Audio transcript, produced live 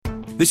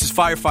This is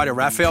firefighter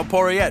Raphael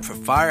Porriette for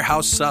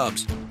Firehouse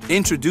Subs.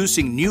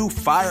 Introducing new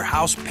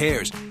Firehouse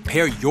Pairs.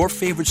 Pair your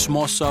favorite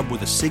small sub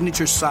with a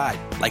signature side,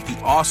 like the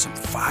awesome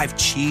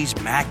 5-cheese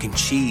mac and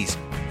cheese.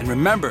 And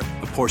remember,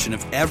 a portion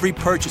of every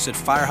purchase at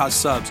Firehouse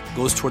Subs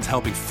goes towards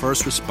helping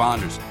first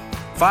responders.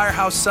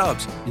 Firehouse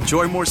Subs.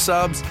 Enjoy more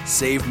subs,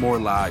 save more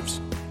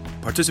lives.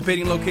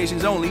 Participating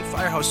locations only.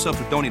 Firehouse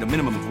Subs will donate a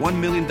minimum of $1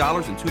 million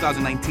in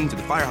 2019 to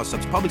the Firehouse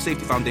Subs Public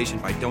Safety Foundation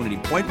by donating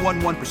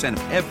 0.11%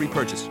 of every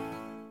purchase.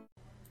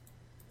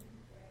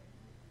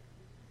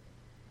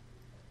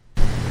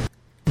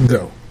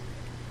 Go.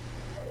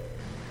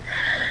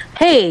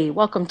 Hey,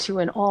 welcome to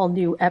an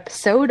all-new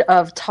episode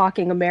of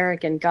Talking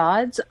American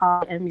Gods.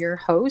 I am your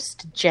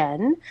host,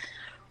 Jen,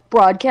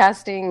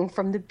 broadcasting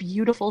from the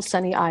beautiful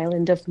sunny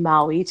island of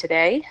Maui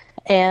today.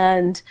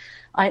 And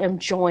I am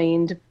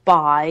joined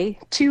by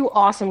two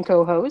awesome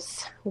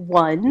co-hosts.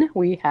 One,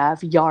 we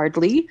have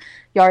Yardley.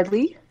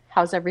 Yardley,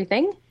 how's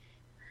everything?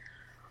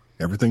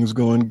 Everything's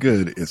going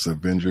good. It's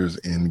Avengers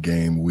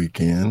Endgame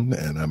weekend,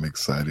 and I'm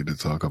excited to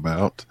talk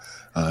about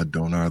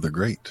Donar the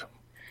Great.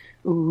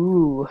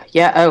 Ooh,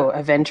 yeah. Oh,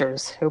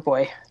 Avengers. Oh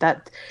boy,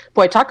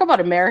 talk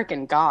about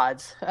American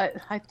gods.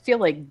 I feel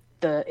like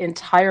the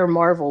entire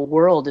Marvel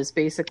world is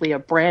basically a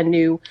brand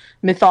new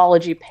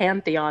mythology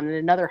pantheon. In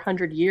another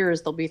 100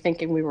 years, they'll be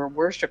thinking we were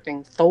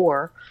worshiping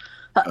Thor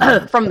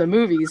from the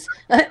movies.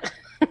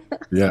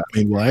 Yeah, I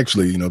mean, well,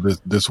 actually,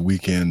 this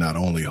weekend not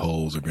only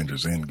holds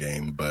Avengers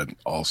Endgame, but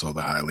also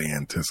the highly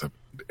anticipated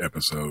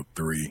episode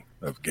 3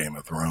 of Game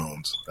of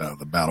Thrones,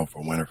 the Battle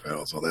for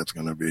Winterfell. So it's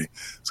going to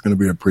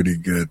be a pretty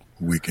good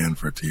weekend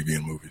for TV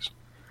and movies.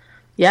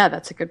 Yeah,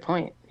 that's a good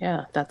point.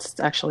 Yeah, that's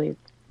actually,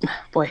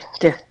 boy,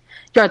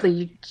 Yardley,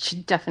 you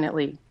should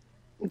definitely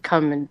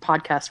come and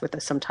podcast with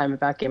us sometime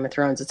about Game of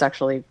Thrones. It's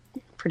actually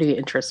pretty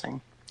interesting.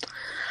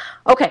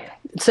 Okay,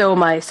 so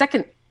my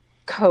second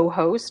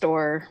co-host,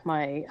 or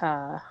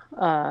my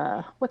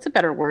what's a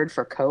better word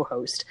for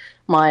co-host?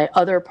 My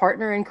other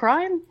partner in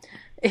crime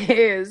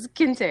is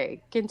Kinte.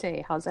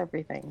 Kinte, how's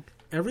everything?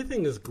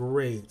 Everything is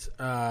great.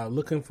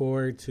 Looking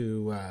forward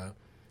to,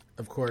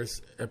 of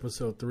course,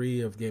 episode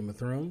 3 of Game of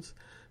Thrones.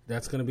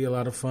 That's going to be a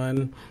lot of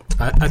fun.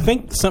 I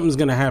think something's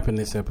going to happen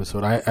this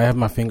episode. I have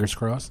my fingers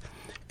crossed.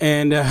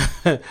 And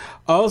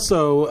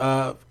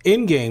also,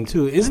 Endgame,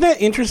 too. Isn't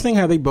that interesting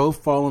how they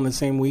both fall on the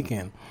same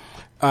weekend?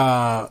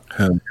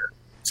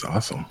 It's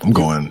awesome. I'm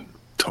going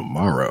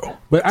tomorrow,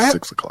 but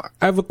 6 o'clock.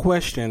 I have a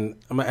question.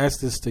 I'm going to ask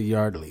this to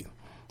Yardley.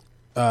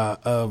 I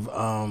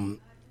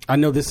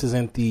know this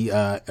isn't the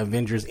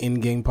Avengers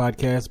Endgame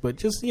podcast, but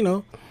just,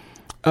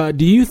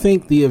 do you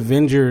think the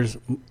Avengers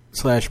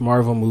 /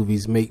 Marvel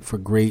movies make for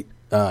great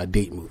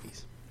date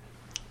movies?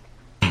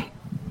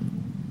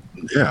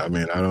 Yeah, I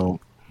mean,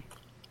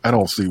 I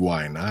don't see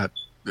why not.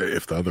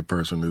 If the other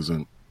person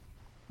isn't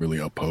really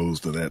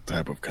opposed to that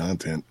type of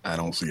content, I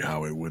don't see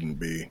how it wouldn't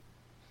be.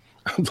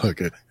 Look,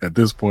 at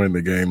this point in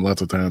the game,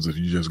 lots of times if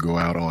you just go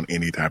out on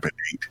any type of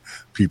date,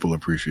 people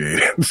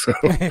appreciate it.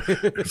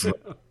 So,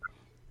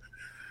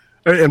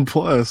 and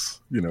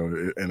plus,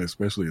 and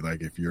especially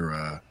like if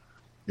you're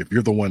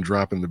the one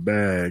dropping the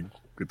bag,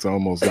 it's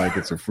almost like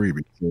it's a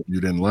freebie. So if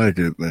you didn't like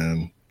it,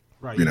 then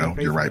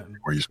you're right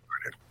where you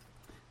started.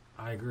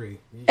 I agree.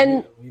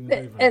 And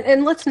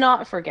let's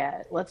not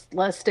forget,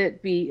 lest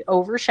it be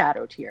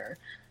overshadowed here,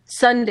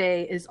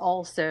 Sunday is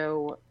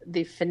also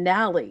the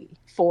finale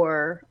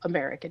for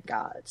American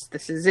Gods.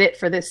 This is it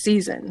for this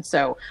season.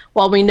 So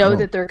while we know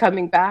that they're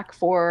coming back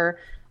for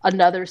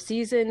another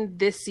season,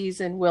 this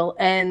season will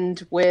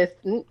end with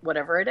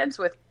whatever it ends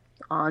with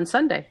on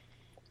Sunday.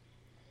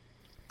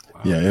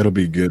 Wow. Yeah, it'll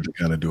be good to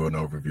kind of do an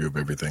overview of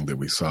everything that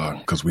we saw,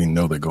 because we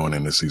know that going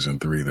into season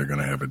 3, they're going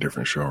to have a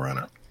different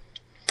showrunner.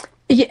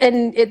 Yeah,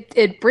 and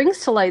it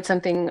brings to light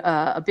something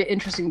a bit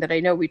interesting that I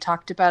know we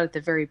talked about at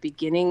the very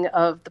beginning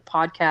of the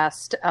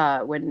podcast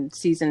when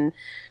season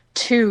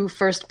 2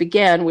 first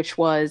began, which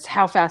was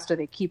how fast are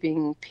they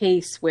keeping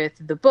pace with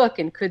the book,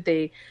 and could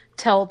they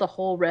tell the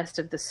whole rest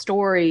of the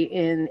story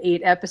in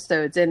 8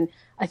 episodes? And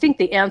I think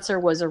the answer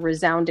was a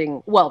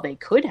resounding, well, they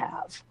could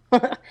have,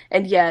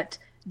 and yet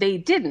they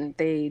didn't.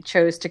 They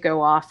chose to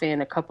go off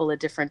in a couple of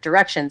different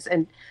directions.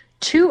 And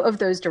 2 of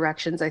those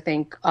directions, I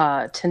think,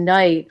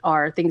 tonight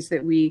are things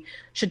that we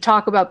should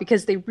talk about,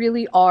 because they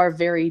really are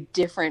very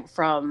different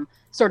from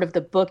sort of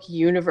the book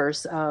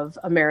universe of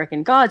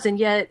American Gods, and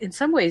yet in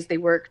some ways they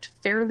worked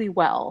fairly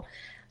well.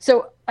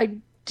 So I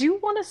do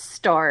want to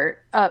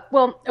start,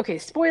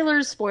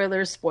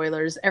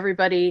 spoilers,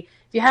 everybody.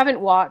 If you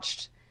haven't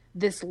watched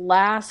this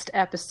last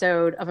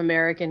episode of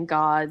American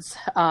Gods,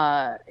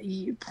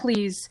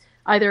 please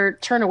either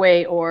turn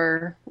away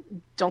or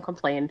don't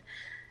complain.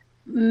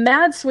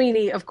 Mad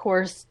Sweeney, of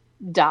course,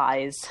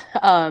 dies.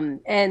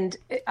 And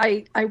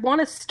I want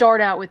to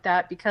start out with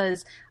that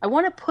because I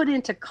want to put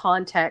into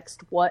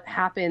context what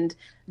happened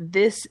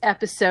this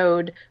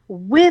episode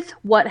with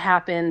what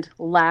happened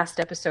last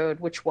episode,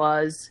 which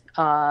was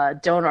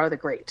Donar the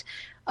Great.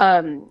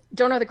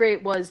 Donar the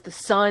Great was the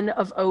son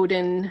of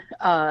Odin.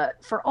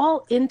 For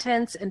all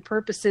intents and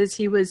purposes,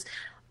 he was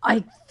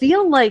I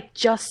feel like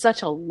just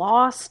such a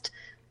lost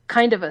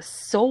kind of a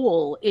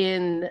soul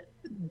in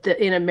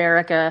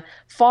America,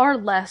 far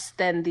less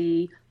than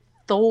the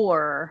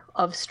Thor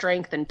of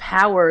strength and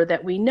power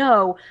that we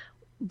know,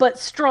 but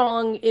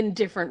strong in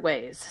different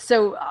ways.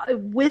 So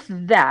with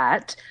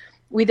that,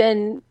 we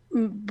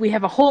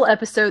have a whole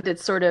episode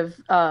that's sort of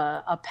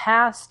a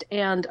past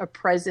and a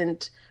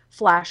present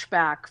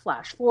flashback,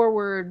 flash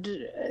forward,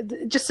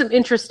 just some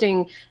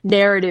interesting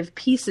narrative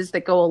pieces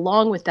that go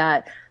along with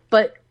that.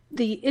 But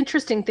the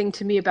interesting thing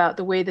to me about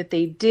the way that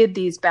they did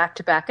these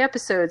back-to-back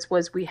episodes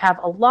was we have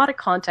a lot of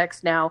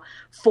context now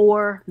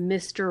for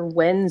Mr.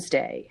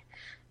 Wednesday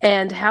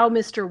and how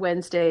Mr.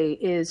 Wednesday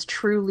is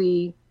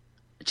truly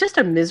just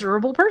a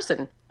miserable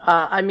person.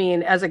 I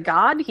mean, as a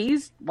god,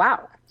 he's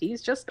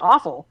just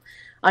awful.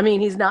 I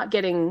mean, he's not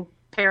getting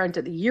Parent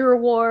of the Year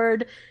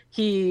award.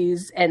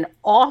 He's an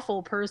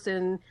awful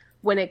person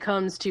when it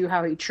comes to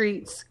how he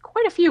treats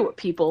quite a few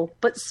people,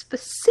 but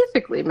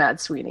specifically Mad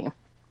Sweeney.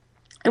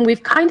 And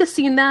we've kind of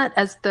seen that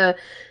as the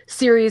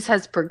series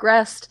has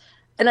progressed.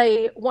 And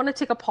I want to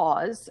take a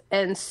pause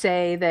and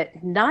say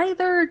that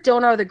neither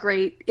Donar the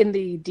Great in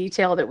the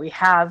detail that we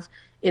have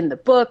in the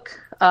book,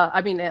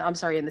 in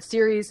the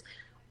series,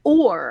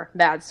 or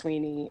Mad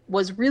Sweeney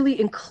was really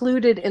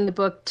included in the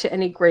book to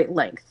any great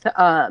length.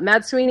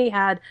 Mad Sweeney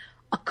had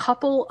a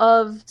couple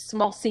of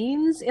small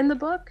scenes in the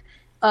book.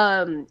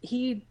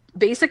 He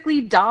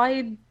basically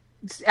died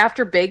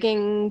after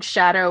begging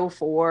Shadow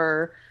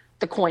for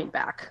the coin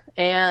back.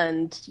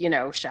 And,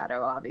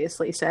 Shadow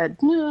obviously said,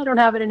 no, I don't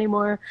have it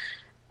anymore.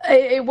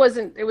 It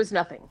was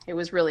nothing. It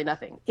was really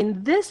nothing.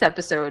 In this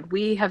episode,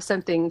 we have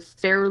something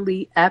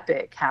fairly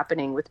epic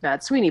happening with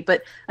Mad Sweeney.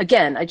 But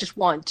again, I just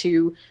want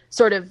to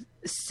sort of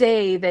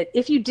say that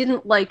if you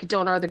didn't like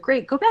Donar the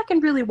Great, go back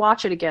and really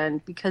watch it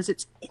again, because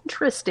it's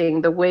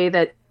interesting the way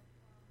that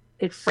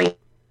it frames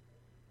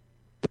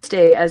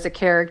Wednesday as a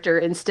character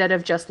instead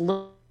of just we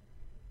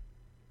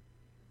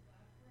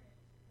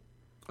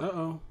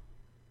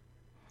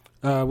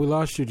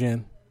lost you,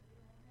 Jen.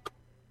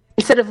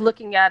 Instead of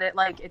looking at it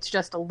like it's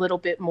just a little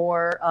bit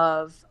more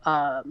of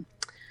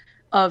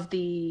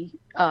the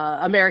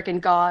American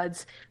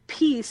Gods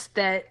piece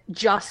that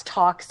just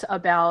talks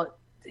about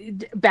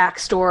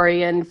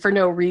backstory and for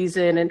no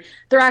reason, and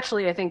there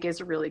actually, I think, is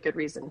a really good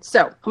reason.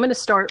 So I'm going to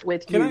start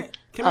with Can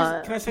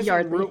I say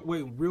Yardley.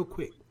 something real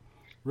quick?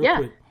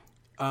 Quick.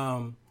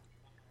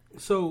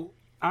 So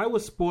I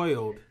was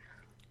spoiled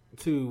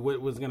to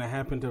what was going to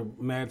happen to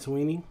Mad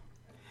Sweeney.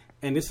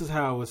 And this is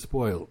how I was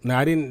spoiled. Now,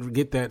 I didn't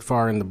get that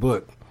far in the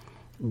book,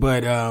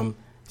 but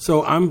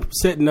so I'm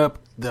setting up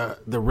the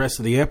rest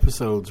of the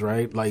episodes,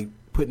 right? Like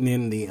putting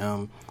in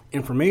the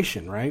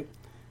information, right?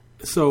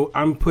 So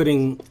I'm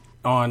putting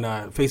on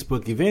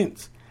Facebook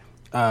events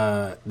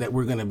that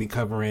we're going to be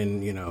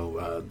covering,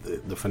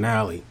 the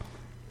finale.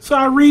 So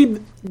I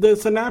read the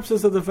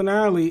synopsis of the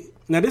finale.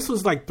 Now, this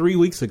was like 3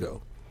 weeks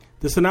ago.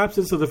 The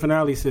synopsis of the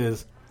finale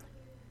says,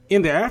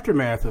 in the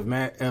aftermath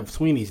of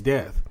Sweeney's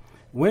death,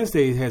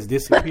 Wednesday has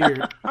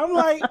disappeared. I'm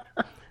like,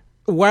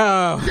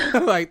 wow.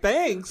 Like,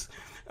 thanks.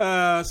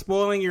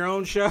 Spoiling your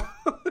own show.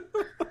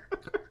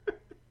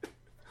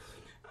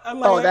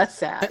 I'm like, that's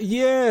sad.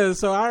 Yeah,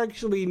 so I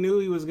actually knew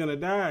he was going to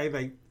die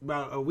like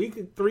about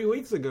 3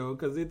 weeks ago,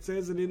 because it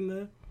says it in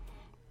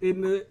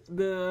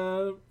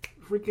the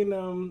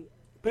freaking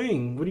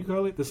thing. What do you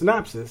call it? The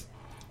synopsis.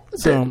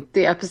 So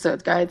the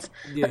episode guides.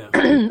 Yeah.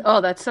 Oh,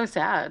 that's so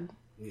sad.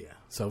 Yeah.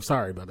 So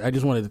sorry about that. I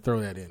just wanted to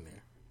throw that in there.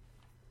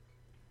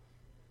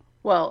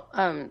 Well,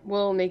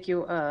 we'll make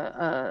you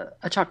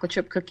a chocolate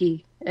chip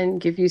cookie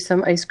and give you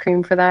some ice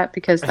cream for that,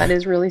 because that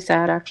is really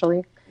sad,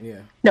 actually.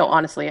 Yeah. No,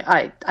 honestly,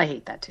 I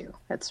hate that too.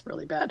 That's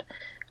really bad.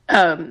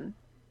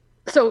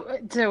 So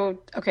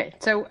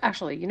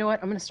actually, you know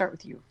what? I'm going to start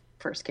with you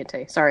first,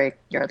 Kinte. Sorry,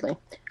 Yardley.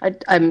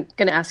 I'm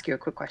going to ask you a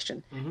quick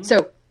question. Mm-hmm.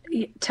 So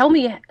tell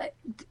me,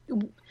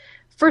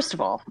 first of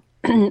all,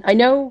 I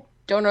know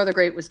Donar the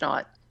Great was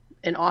not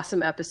an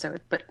awesome episode,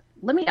 but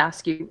let me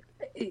ask you,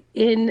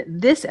 in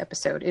this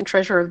episode, in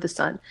Treasure of the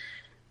Sun,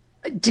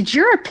 did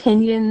your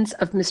opinions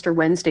of Mr.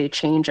 Wednesday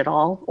change at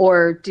all?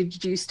 Or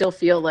did you still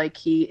feel like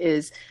he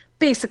is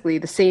basically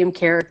the same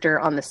character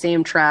on the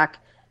same track?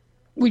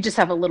 We just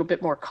have a little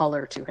bit more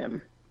color to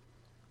him.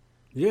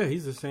 Yeah,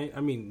 he's the same.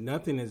 I mean,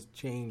 nothing has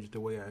changed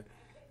the way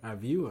I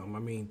view him.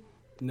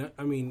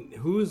 I mean,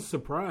 who's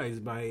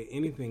surprised by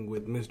anything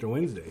with Mr.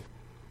 Wednesday?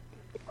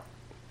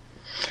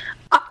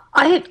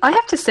 I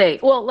have to say,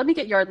 well, let me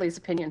get Yardley's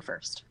opinion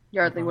first.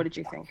 Yardley, what did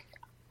you think?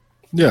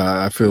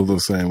 Yeah, I feel the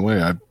same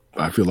way.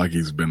 I feel like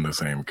he's been the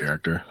same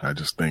character. I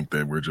just think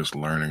that we're just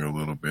learning a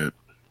little bit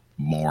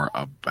more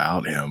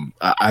about him.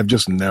 I've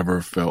just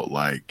never felt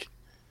like...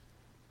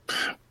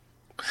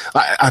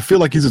 I feel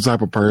like he's the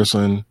type of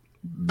person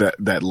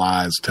that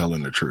lies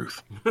telling the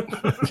truth. You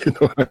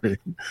know what I mean?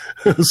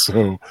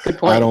 So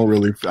I don't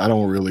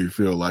really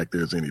feel like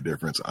there's any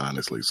difference,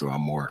 honestly. So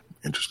I'm more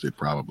interested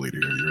probably to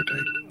hear your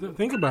take.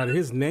 Think about it.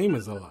 His name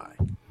is a lie.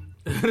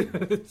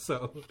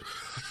 So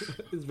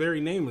his very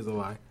name is a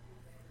lie.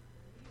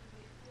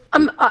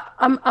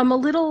 I'm a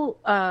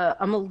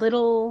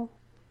little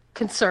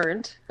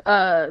concerned,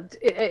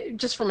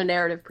 just from a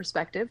narrative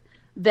perspective,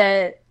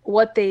 that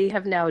what they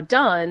have now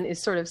done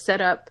is sort of set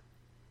up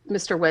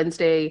Mr.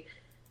 Wednesday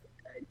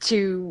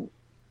to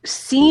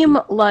seem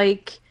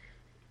like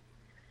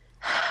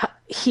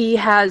he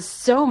has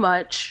so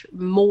much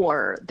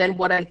more than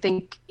what I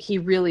think he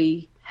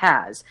really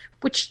has,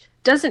 which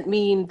doesn't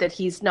mean that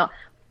he's not.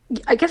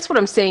 I guess what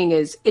I'm saying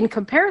is, in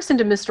comparison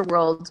to Mr.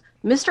 World,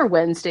 Mr.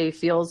 Wednesday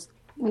feels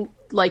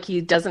like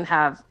he doesn't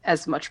have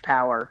as much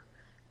power.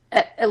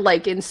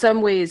 Like, in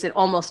some ways, it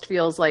almost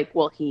feels like,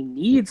 well, he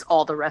needs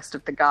all the rest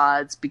of the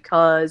gods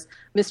because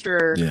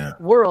Mr.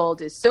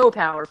 World is so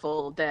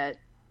powerful that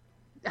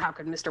how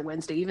could Mr.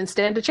 Wednesday even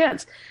stand a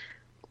chance?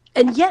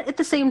 And yet, at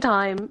the same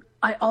time,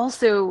 I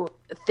also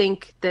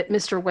think that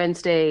Mr.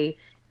 Wednesday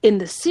in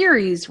the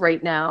series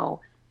right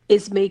now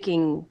is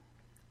making,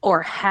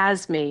 or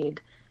has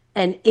made,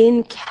 an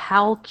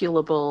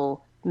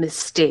incalculable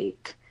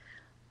mistake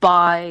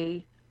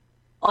by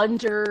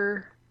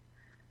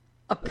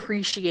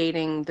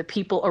appreciating the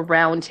people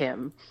around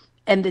him.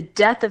 And the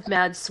death of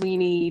Mad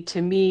Sweeney,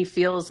 to me,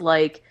 feels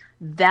like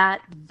that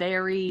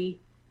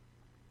very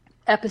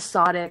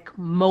episodic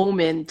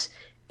moment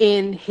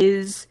in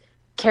his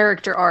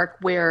character arc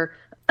where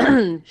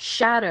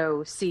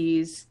Shadow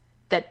sees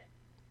that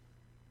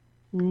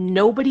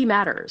nobody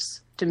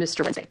matters to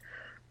Mr. Wednesday.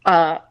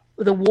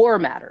 The war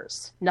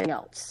matters, nothing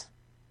else.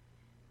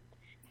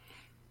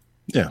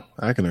 Yeah,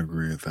 I can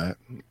agree with that.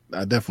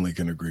 I definitely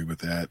can agree with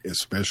that,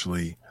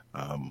 especially,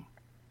 at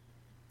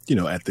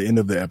the end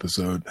of the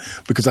episode,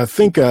 because I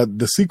think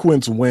the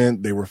sequence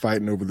went, they were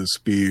fighting over the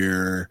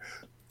spear.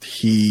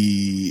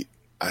 I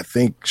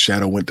think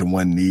Shadow went to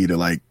one knee to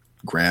like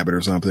grab it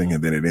or something,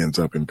 and then it ends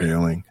up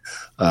impaling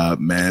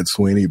Mad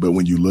Sweeney. But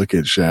when you look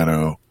at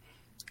Shadow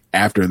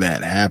after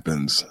that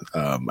happens,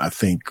 I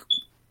think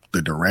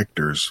the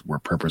directors were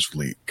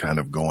purposefully kind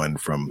of going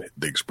from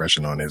the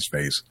expression on his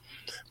face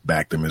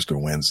back to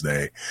Mr.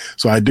 Wednesday.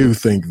 So I do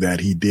think that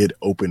he did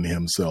open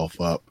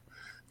himself up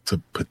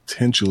to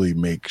potentially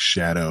make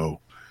Shadow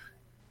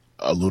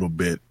a little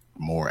bit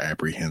more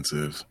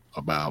apprehensive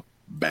about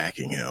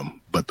backing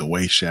him. But the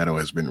way Shadow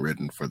has been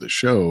written for the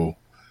show,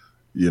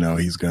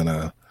 he's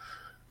gonna,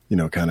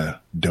 kind of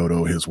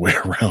dodo his way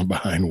around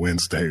behind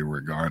Wednesday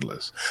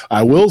regardless.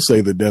 I will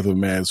say the death of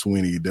Mad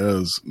Sweeney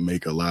does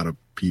make a lot of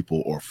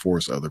people, or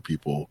force other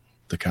people,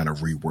 to kind of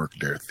rework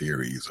their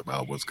theories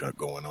about what's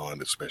going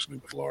on, especially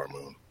with Laura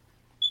Moon.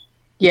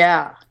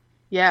 Yeah.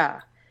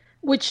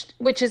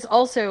 Which is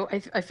also,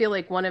 I feel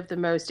like, one of the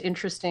most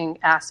interesting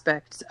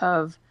aspects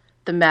of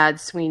the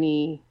Mad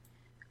Sweeney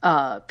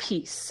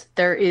piece.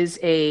 There is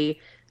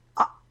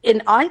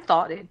and I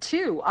thought it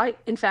too. I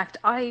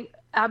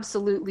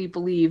absolutely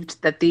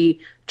believed that the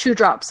 2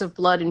 drops of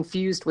blood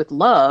infused with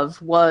love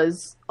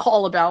was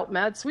all about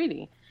Mad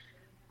Sweeney.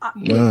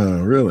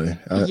 Really?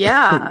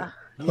 Yeah.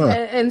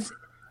 And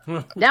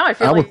now I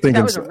feel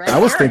that was a red I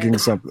was herring. thinking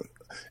something.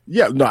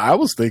 Yeah, no, I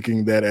was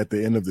thinking that at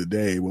the end of the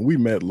day, when we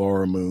met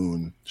Laura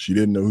Moon, she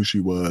didn't know who she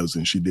was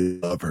and she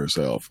did love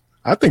herself.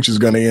 I think she's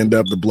going to end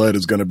up, the blood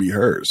is going to be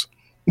hers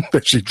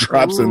that she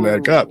drops in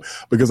that cup.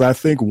 Because I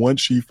think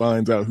once she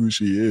finds out who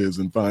she is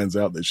and finds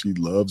out that she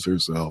loves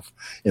herself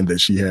and that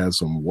she has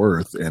some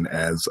worth, and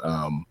as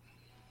the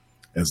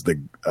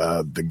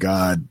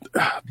god,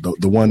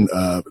 the one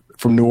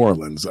from New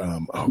Orleans,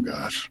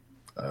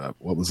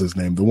 what was his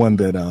name? The one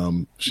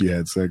that she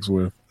had sex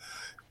with.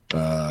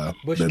 That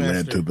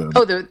led to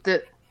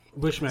the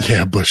Bushmaster.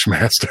 Yeah,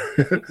 Bushmaster.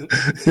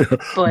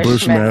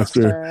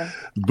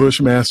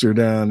 Bushmaster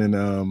down in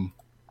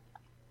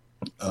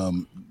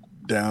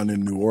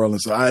New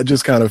Orleans. So I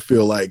just kind of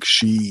feel like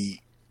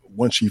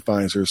once she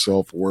finds her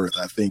self-worth,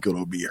 I think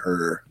it'll be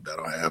her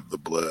that'll have the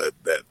blood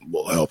that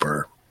will help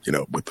her,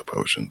 with the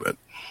potion. But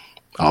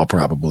I'll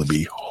probably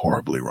be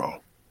horribly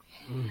wrong.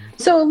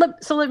 So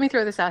let me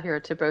throw this out here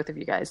to both of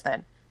you guys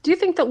then. Do you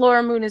think that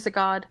Laura Moon is a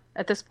god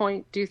at this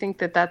point? Do you think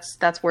that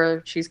that's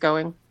where she's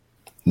going?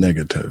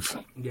 Negative.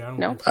 Yeah, I don't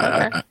No. think so.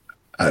 Okay.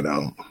 I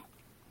don't.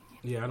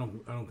 Yeah, I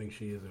don't think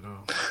she is at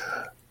all.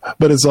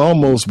 But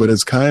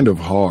it's kind of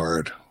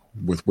hard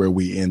with where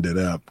we ended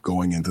up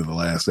going into the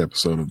last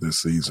episode of this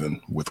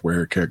season with where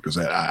her character's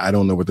at. I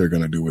don't know what they're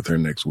going to do with her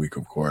next week,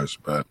 of course,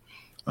 but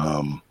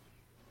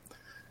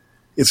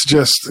it's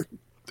just,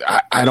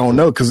 I don't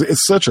know, because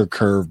it's such a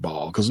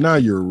curveball. Because now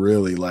you're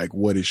really like,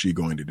 what is she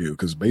going to do?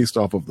 Because based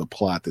off of the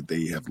plot that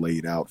they have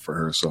laid out for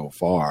her so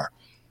far,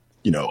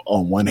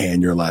 on one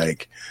hand, you're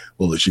like,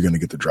 well, is she going to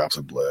get the drops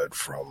of blood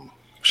from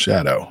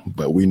Shadow?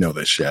 But we know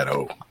that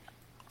Shadow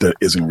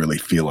isn't really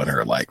feeling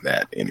her like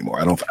that anymore.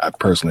 I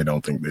personally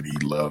don't think that he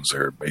loves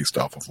her based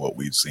off of what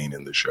we've seen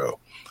in the show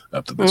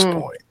up to this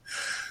point.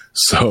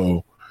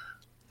 So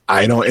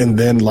I don't, and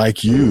then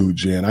like you,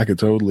 Jen, I could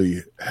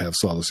totally have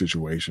saw the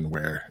situation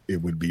where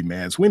it would be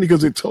Mad Sweeney,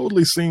 because it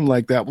totally seemed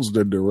like that was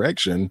the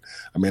direction.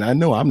 I mean, I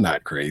know I'm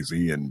not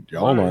crazy and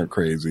y'all aren't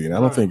crazy, and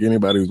I don't think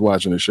anybody who's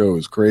watching the show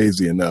is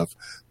crazy enough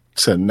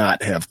to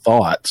not have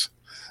thought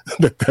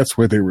that's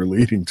where they were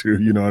leading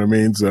to. You know what I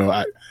mean? So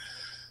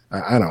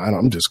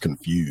I'm just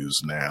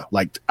confused now.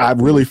 Like, I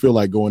really feel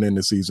like going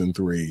into season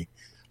 3,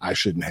 I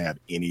shouldn't have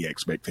any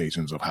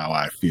expectations of how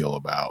I feel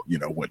about,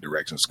 what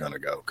direction it's going to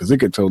go. Because it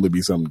could totally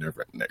be something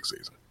different next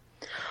season.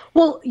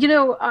 Well,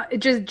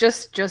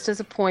 just as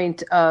a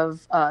point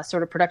of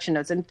sort of production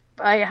notes, and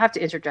I have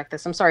to interject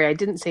this. I'm sorry, I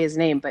didn't say his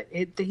name, but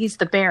he's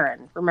the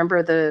Baron.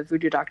 Remember the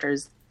voodoo doctor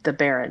is the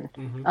Baron.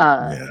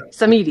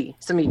 Samedi.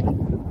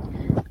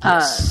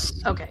 Yes.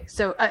 Okay,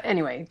 so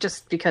anyway,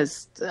 just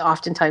because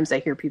oftentimes I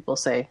hear people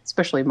say,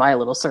 especially my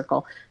little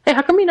circle, hey,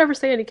 how come you never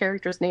say any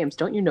characters' names?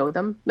 Don't you know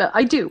them?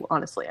 I do,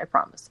 honestly, I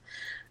promise.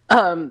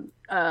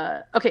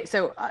 Okay,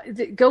 so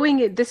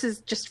this is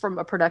just from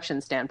a production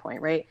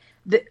standpoint, right?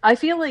 I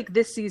feel like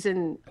this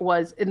season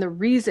was, and the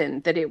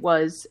reason that it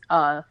was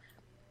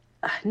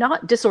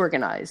not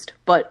disorganized,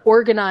 but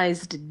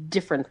organized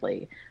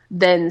differently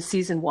than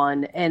season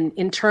 1, and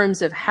in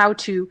terms of how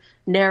to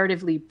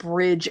narratively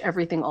bridge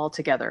everything all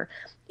together,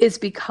 is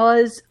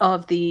because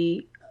of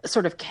the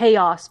sort of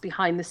chaos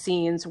behind the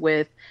scenes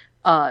with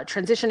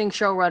transitioning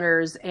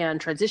showrunners and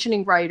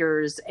transitioning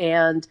writers,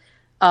 and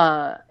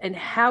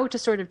how to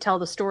sort of tell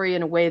the story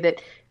in a way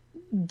that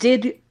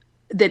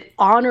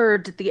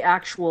honored the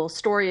actual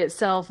story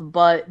itself,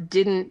 but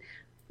didn't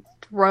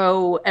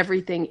throw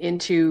everything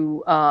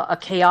into a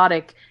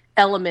chaotic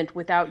element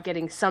without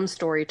getting some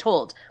story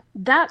told.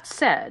 That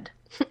said,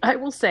 I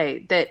will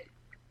say that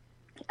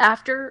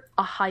after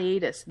a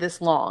hiatus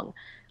this long,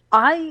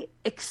 I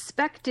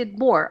expected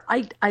more.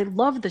 I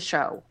love the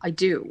show, I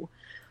do,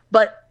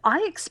 but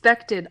I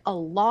expected a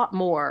lot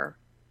more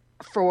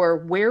for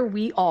where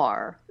we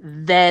are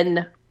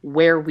than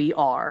where we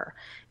are.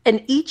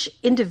 And each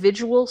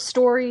individual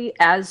story,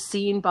 as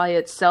seen by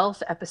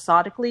itself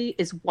episodically,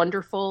 is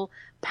wonderful,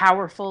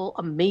 powerful,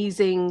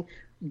 amazing,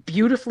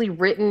 beautifully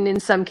written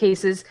in some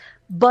cases.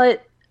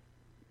 But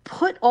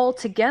put all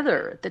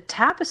together, the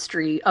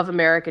tapestry of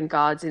American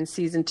Gods in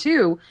season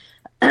 2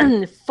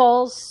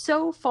 falls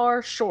so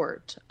far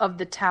short of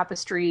the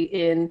tapestry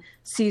in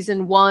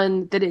season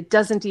 1 that it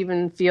doesn't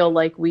even feel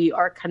like we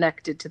are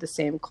connected to the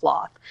same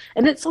cloth.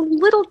 And it's a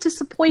little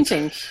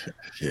disappointing.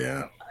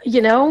 Yeah.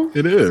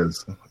 It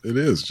is,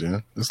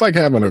 Jen. It's like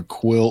having a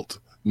quilt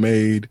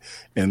made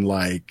and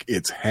like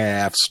it's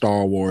half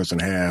Star Wars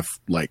and half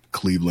like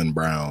Cleveland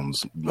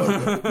Browns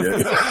logo.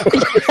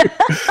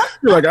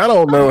 You're like, I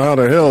don't know how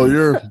the hell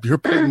you're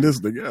putting this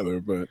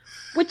together, but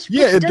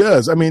it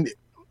does. I mean,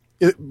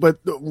 but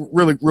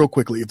really, real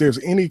quickly, if there's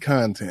any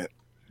content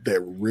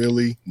that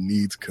really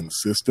needs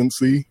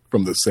consistency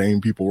from the same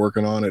people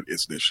working on it,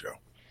 it's this show.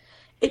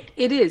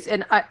 It is,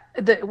 and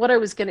what I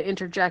was going to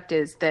interject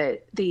is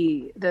that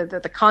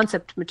the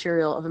concept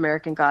material of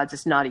American Gods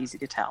is not easy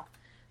to tell.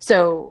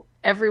 So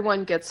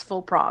everyone gets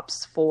full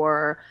props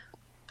for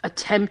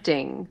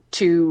attempting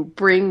to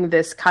bring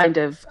this kind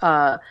of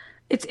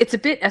it's a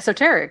bit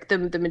esoteric.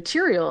 The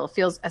material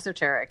feels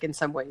esoteric in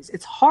some ways.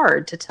 It's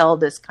hard to tell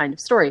this kind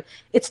of story.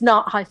 It's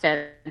not high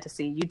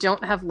fantasy. You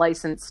don't have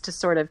license to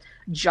sort of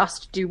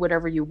just do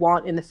whatever you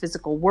want in the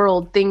physical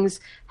world. Things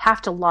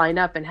have to line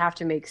up and have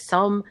to make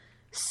some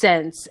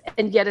sense,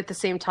 and yet at the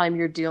same time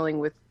you're dealing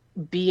with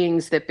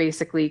beings that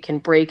basically can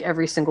break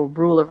every single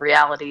rule of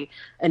reality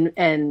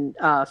and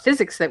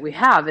physics that we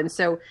have. And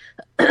so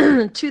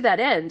to that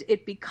end,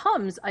 it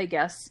becomes, I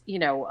guess,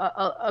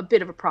 a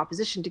bit of a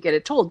proposition to get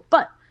it told.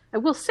 But I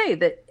will say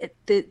that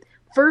the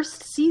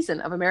first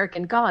season of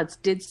American Gods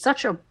did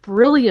such a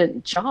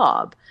brilliant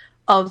job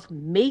of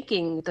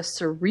making the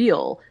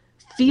surreal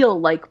feel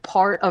like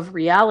part of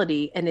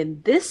reality. And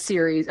in this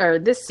series, or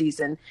this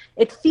season,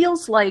 it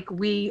feels like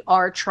we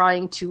are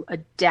trying to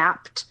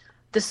adapt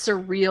the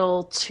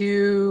surreal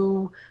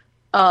to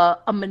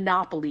a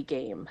Monopoly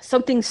game,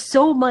 something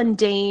so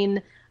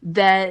mundane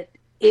that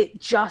it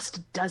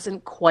just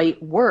doesn't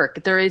quite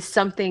work. There is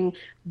something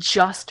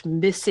just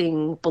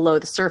missing below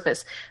the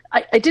surface.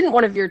 I didn't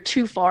want to veer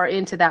too far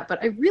into that, but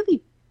I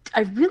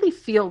really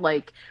feel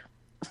like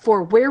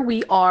for where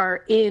we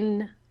are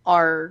in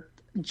our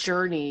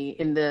journey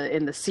in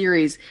the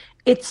series,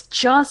 it's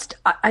just,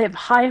 I have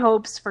high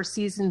hopes for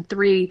season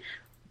 3,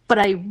 but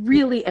I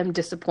really am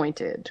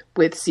disappointed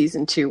with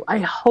season 2. I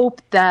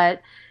hope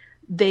that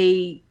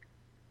they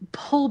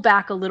pull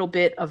back a little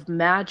bit of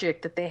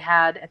magic that they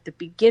had at the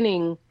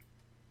beginning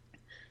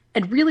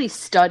and really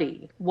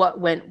study what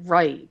went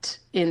right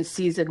in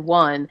season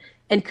 1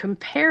 and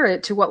compare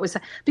it to what was,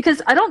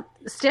 because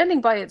standing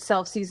by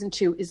itself, season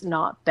 2 is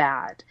not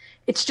bad.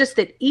 It's just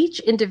that each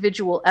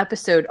individual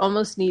episode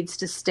almost needs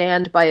to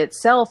stand by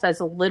itself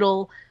as a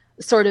little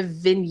sort of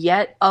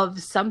vignette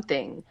of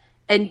something.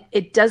 And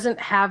it doesn't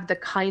have the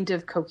kind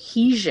of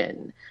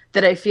cohesion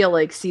that I feel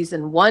like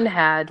season 1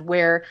 had,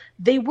 where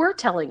they were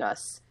telling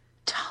us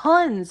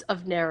tons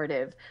of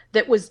narrative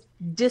that was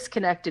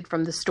disconnected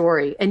from the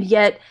story. And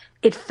yet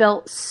it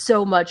felt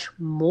so much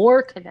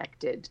more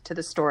connected to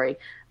the story.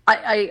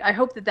 I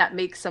hope that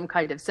makes some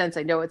kind of sense.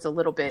 I know it's a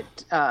little bit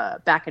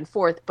back and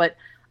forth, but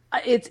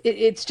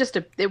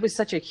it was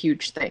such a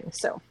huge thing.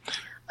 So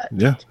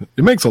Yeah,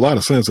 it makes a lot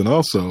of sense. And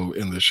also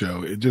in the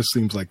show, it just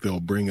seems like they'll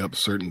bring up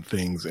certain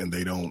things and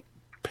they don't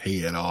pay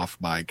it off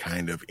by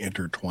kind of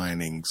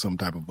intertwining some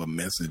type of a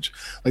message.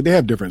 Like they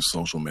have different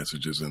social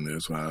messages in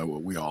this.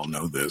 We all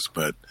know this,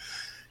 but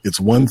it's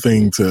one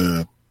thing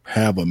to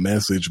have a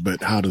message,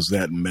 but how does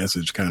that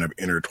message kind of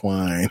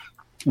intertwine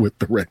with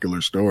the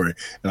regular story?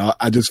 And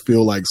I just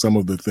feel like some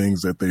of the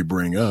things that they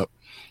bring up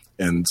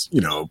and,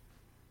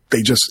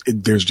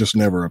 there's just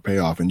never a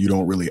payoff and you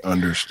don't really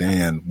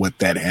understand what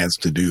that has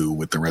to do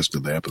with the rest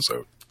of the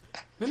episode.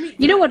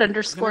 You know what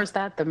underscores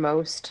that the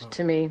most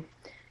to me?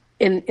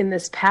 In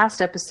this past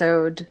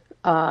episode,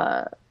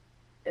 Treasure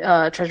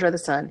of the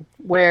Sun,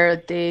 where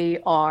they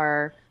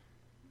are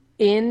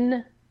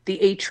in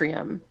the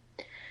atrium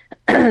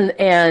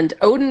and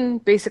Odin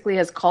basically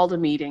has called a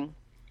meeting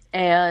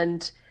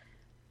and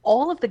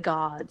all of the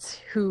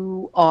gods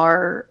who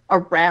are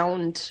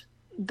around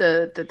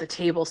the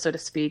table, so to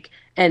speak,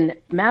 and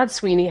Mad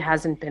Sweeney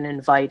hasn't been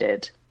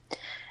invited.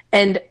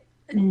 And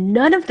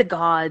none of the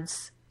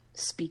gods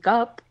speak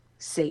up,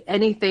 say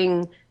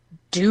anything,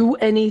 do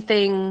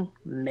anything,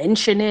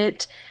 mention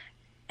it.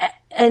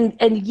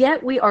 And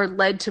yet we are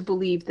led to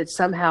believe that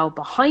somehow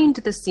behind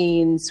the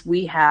scenes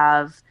we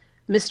have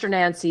Mr.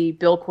 Nancy,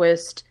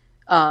 Bilquist,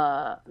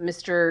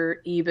 Mr.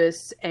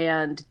 Ebis,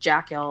 and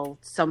Jackal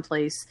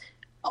someplace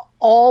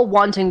all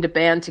wanting to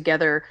band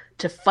together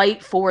to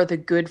fight for the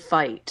good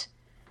fight.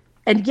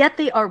 And yet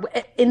they are,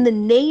 in the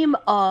name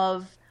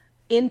of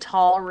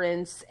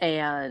intolerance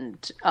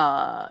and,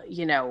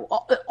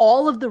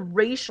 all of the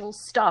racial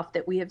stuff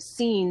that we have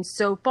seen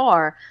so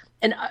far.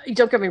 And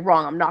don't get me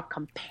wrong, I'm not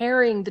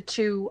comparing the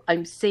two.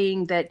 I'm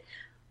saying that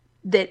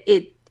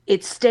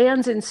it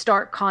stands in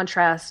stark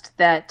contrast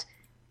that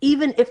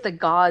even if the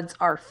gods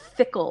are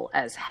fickle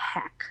as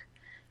heck,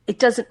 it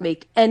doesn't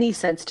make any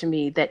sense to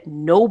me that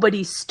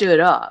nobody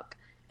stood up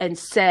and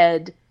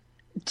said,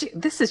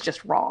 this is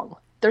just wrong.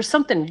 There's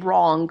something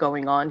wrong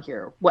going on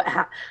here. What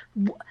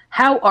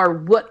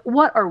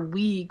are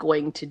we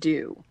going to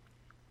do?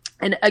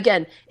 And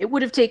again, it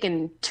would have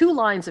taken 2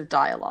 lines of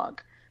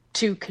dialogue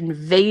to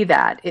convey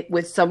that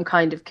with some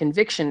kind of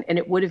conviction, and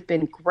it would have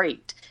been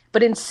great.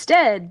 But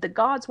instead, the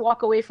gods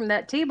walk away from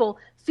that table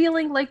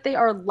feeling like they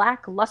are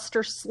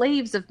lackluster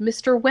slaves of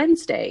Mr.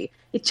 Wednesday.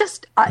 It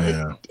just,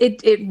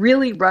 it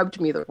really rubbed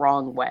me the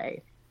wrong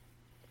way.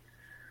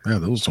 Yeah,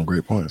 those are some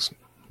great points.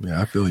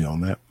 Yeah, I feel you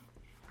on that.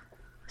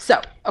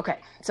 So, okay.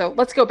 So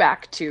let's go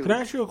back to... Can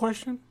I ask you a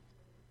question?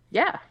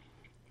 Yeah.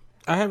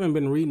 I haven't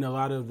been reading a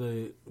lot of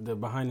the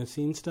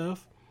behind-the-scenes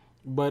stuff,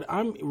 but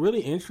I'm really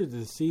interested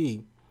to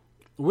see,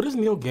 what does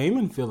Neil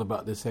Gaiman feel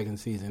about this second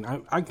season?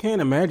 I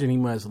can't imagine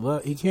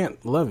he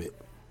can't love it.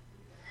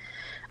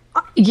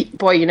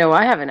 Boy,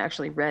 I haven't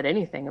actually read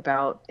anything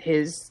about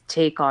his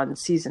take on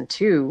season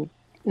 2,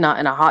 not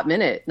in a hot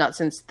minute, not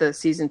since the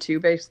season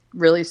 2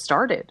 really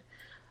started.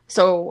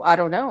 So I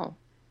don't know.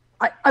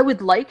 I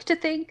would like to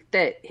think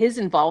that his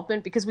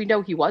involvement, because we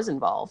know he was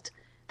involved,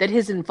 that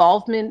his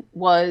involvement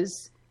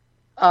was,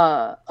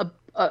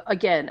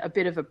 again, a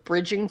bit of a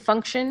bridging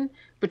function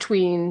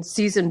between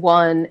season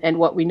 1 and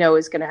what we know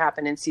is going to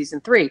happen in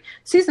season 3.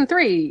 Season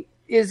 3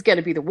 is going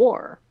to be the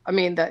war. I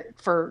mean, that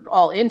for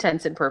all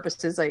intents and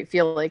purposes, I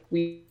feel like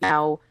we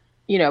now,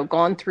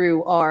 gone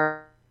through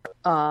our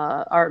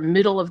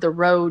middle of the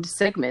road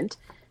segment,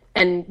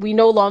 and we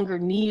no longer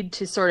need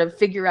to sort of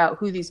figure out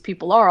who these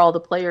people are. All the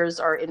players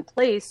are in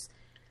place.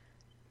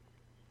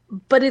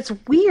 But it's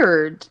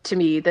weird to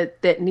me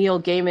that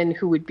Neil Gaiman,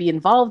 who would be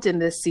involved in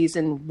this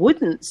season,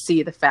 wouldn't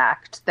see the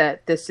fact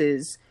that this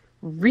is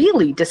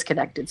really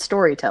disconnected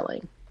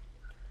storytelling.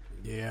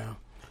 Yeah.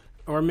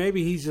 Or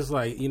maybe he's just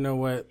like, you know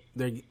what,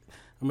 I'm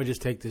going to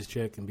just take this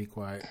check and be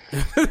quiet.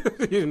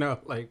 You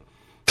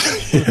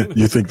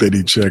think that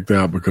he checked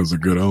out because of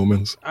Good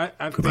Omens?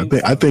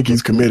 I think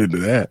he's committed to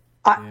that.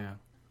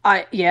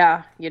 I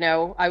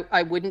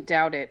wouldn't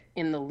doubt it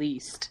in the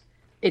least.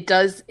 It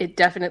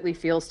definitely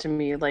feels to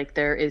me like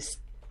there is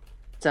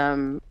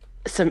some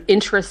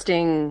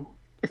interesting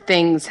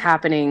things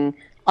happening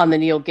on the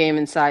Neil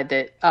Gaiman side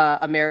that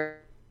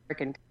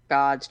American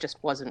Gods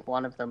just wasn't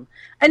one of them.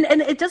 And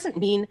it doesn't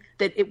mean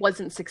that it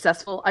wasn't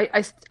successful.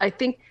 I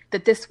think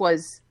that this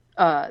was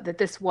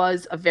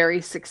a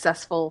very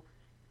successful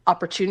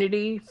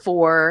opportunity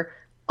for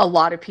a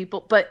lot of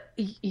people. But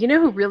you know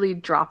who really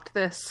dropped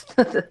this?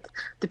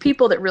 The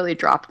people that really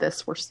dropped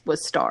this was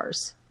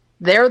Starz.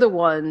 They're the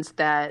ones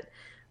that,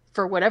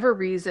 for whatever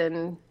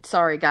reason,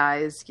 sorry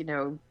guys,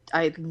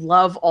 I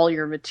love all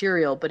your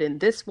material, but in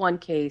this one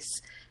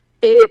case,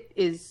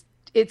 it's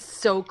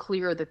so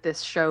clear that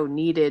this show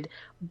needed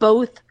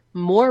both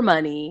more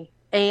money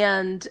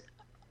and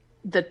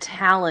the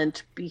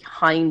talent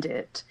behind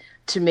it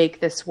to make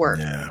this work.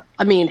 Yeah.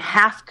 I mean,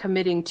 half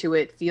committing to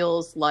it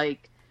feels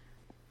like,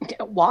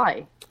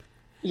 why?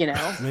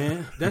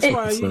 Man,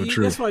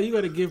 that's why you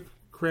got to give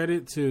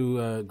credit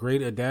to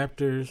great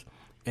adapters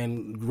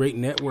and great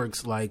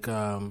networks like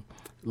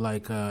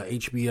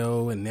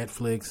HBO and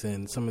Netflix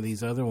and some of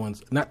these other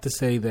ones. Not to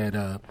say that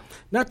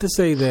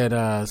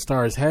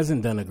Starz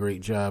hasn't done a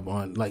great job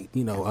on,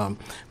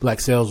 Black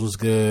Sails was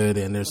good,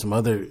 and there's some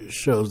other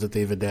shows that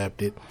they've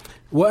adapted.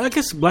 Well, I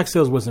guess Black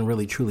Sails wasn't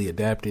really truly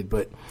adapted,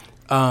 but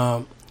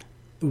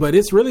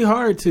it's really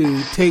hard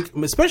to take,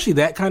 especially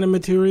that kind of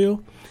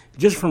material,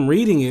 just from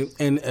reading it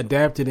and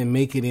adapt it and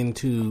make it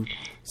into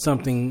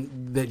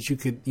something that you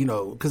could,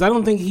 because I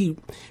don't think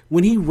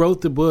when he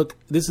wrote the book,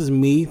 this is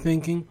me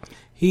thinking,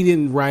 he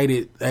didn't write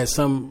it as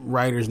some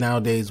writers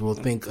nowadays will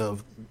think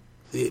of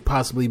it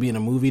possibly being a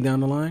movie down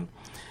the line.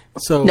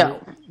 So,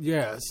 no.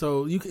 Yeah,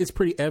 so it's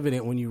pretty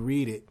evident when you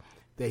read it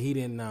that he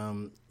didn't,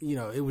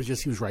 it was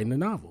just he was writing a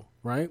novel,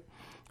 right?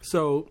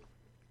 So,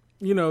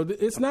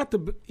 it's not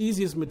the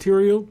easiest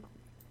material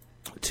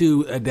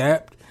to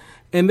adapt.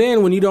 And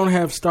then when you don't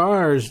have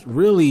Starz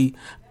really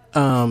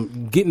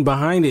getting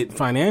behind it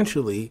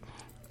financially,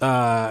 which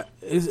I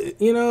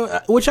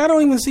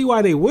don't even see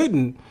why they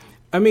wouldn't.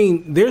 I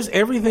mean, there's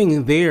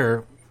everything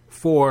there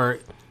for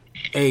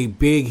a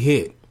big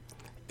hit.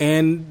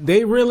 And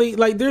they really,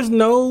 there is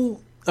no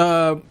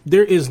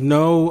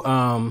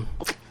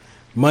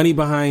money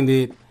behind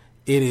it.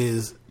 It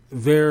is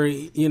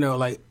very,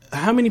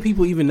 how many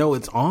people even know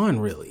it's on,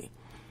 really?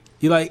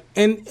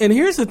 And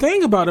here's the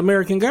thing about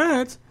American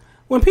Gods.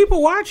 When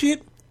people watch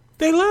it,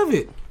 they love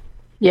it.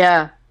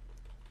 Yeah.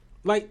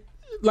 I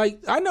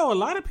know a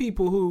lot of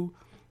people who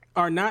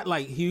are not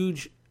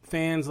huge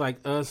fans like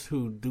us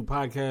who do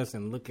podcasts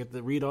and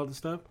read all the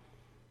stuff.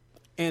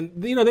 And,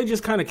 they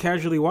just kind of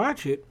casually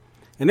watch it.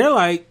 And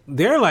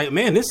they're like,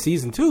 man, this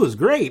season 2 is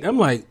great. I'm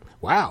like,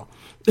 wow.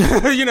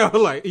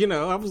 I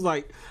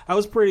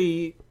was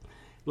pretty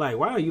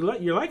wow,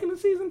 you're liking the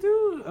season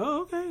 2?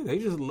 Oh,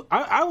 okay.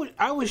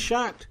 I was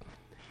shocked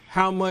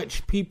how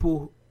much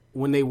people,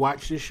 when they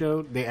watch this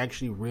show, they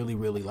actually really,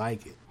 really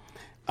like it.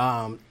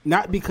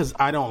 Not because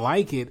I don't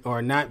like it,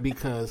 or not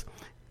because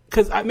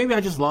maybe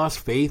I just lost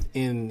faith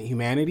in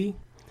humanity.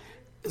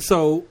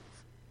 So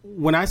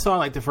when I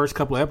saw the first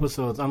couple of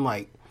episodes,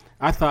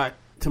 I thought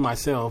to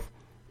myself,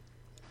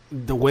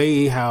 the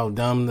way how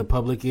dumb the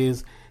public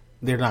is,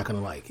 they're not going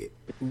to like it.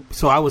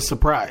 So I was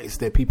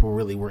surprised that people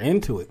really were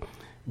into it,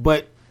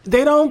 but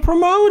they don't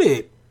promote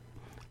it.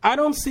 I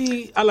don't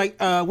see.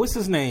 What's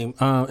his name?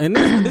 And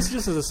this is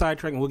just as a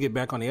sidetrack, and we'll get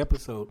back on the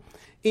episode.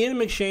 Ian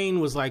McShane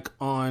was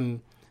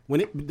on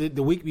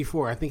the week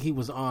before. I think he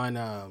was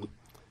on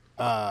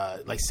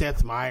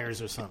Seth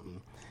Meyers or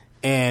something,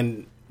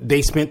 and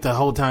they spent the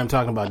whole time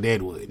talking about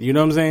Deadwood. You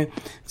know what I'm saying?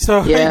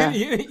 So yeah.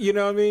 You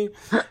know what I mean.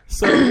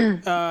 So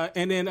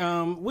and then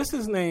what's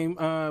his name?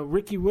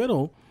 Ricky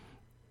Whittle.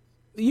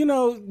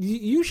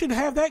 You should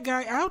have that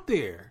guy out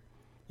there.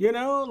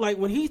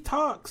 When he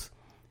talks,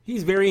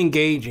 he's very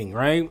engaging,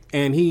 right?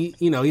 And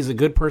he's a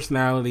good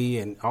personality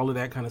and all of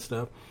that kind of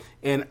stuff.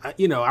 And,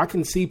 I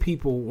can see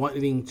people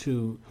wanting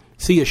to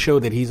see a show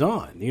that he's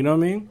on, you know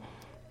what I mean?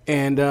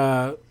 And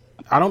I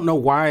don't know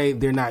why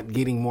they're not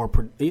getting more,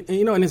 and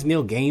it's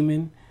Neil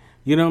Gaiman,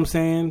 you know what I'm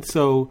saying?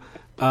 So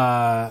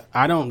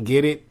I don't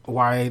get it,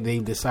 why they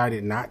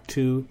decided not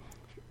to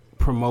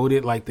promote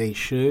it like they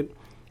should.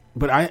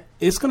 But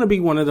it's going to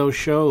be one of those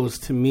shows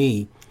to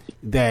me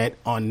that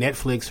on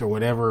Netflix or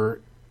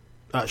whatever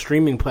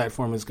streaming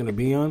platform it's going to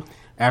be on,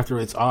 after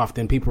it's off,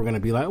 then people are going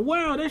to be like,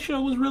 wow, that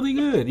show was really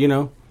good,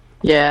 Yeah.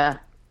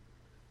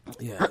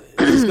 Yeah.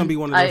 It's going to be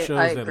one of those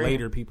shows that agree.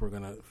 later people are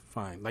going to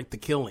find. Like The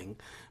Killing,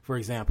 for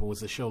example,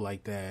 was a show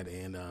like that.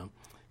 And,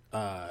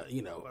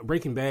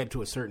 Breaking Bad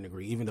to a certain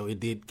degree, even though it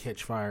did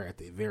catch fire at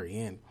the very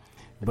end.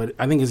 But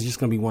I think it's just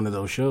going to be one of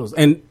those shows.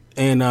 And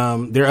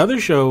their other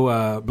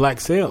show,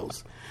 Black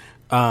Sails,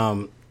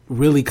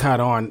 really caught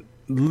on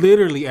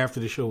literally after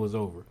the show was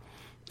over.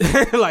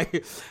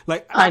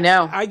 I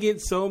know. I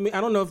get so many. I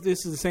don't know if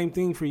this is the same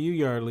thing for you,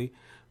 Yardley,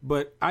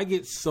 but I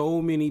get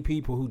so many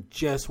people who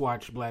just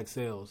watch Black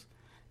Sails,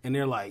 and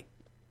they're like,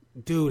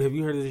 "Dude, have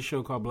you heard of this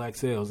show called Black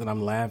Sails?" And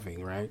I'm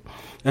laughing, right?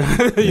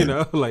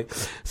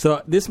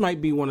 So this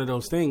might be one of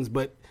those things.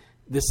 But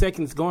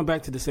going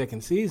back to the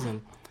second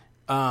season,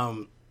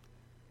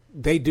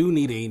 they do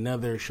need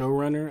another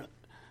showrunner.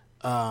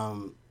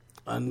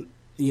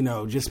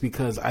 Just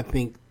because I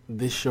think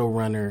this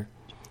showrunner,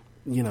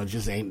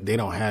 just ain't. They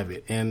don't have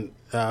it. And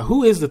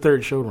who is the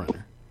third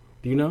showrunner?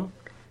 Do you know?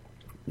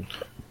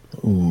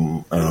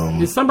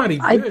 It's somebody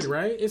good,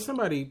 right? It's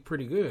somebody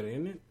pretty good,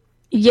 isn't it?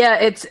 Yeah,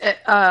 it's.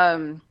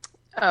 I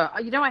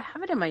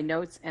have it in my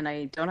notes, and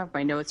I don't have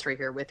my notes right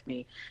here with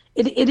me.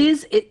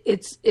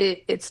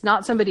 It's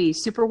not somebody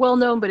super well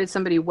known, but it's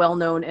somebody well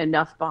known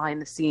enough behind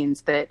the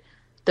scenes that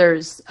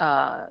there's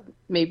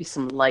maybe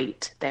some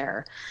light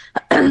there.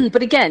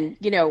 But again,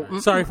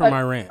 sorry for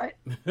my rant.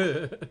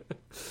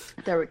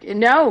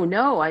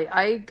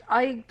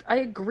 I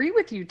agree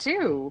with you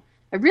too.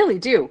 I really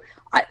do.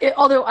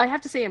 Although I have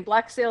to say, in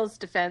Black Sails'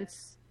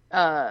 defense,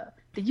 the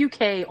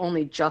UK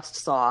only just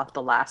saw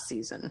the last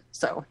season,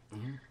 so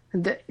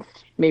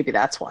maybe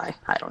that's why.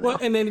 I don't know. Well,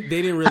 and then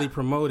they didn't really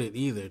promote it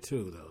either,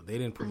 too. Though they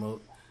didn't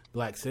promote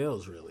Black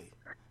Sails, really.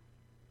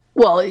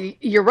 Well,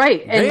 you're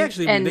right,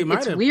 and they might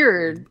it's have,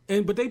 weird.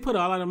 but they put a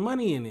lot of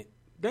money in it.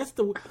 That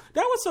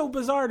was so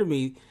bizarre to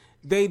me.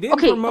 They didn't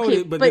promote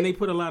it, but then they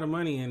put a lot of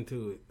money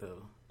into it,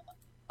 though.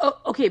 Oh,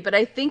 okay, but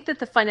I think that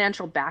the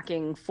financial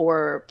backing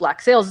for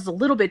Black Sails is a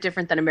little bit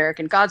different than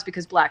American Gods,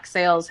 because Black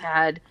Sails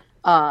had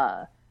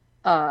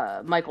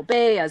Michael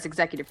Bay as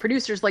executive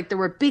producers. Like, there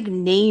were big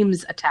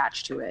names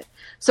attached to it.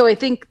 So I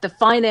think the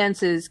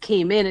finances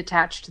came in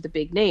attached to the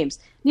big names.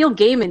 Neil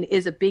Gaiman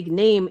is a big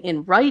name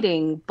in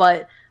writing,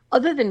 but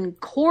other than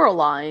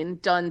Coraline,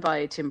 done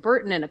by Tim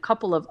Burton and a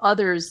couple of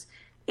others,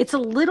 it's a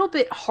little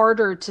bit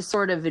harder to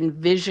sort of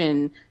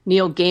envision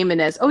Neil Gaiman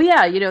as, oh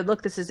yeah,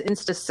 look, this is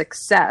insta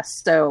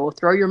success, so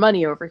throw your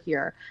money over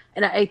here.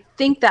 And I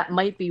think that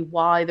might be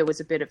why there was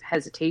a bit of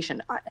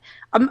hesitation.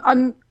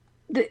 The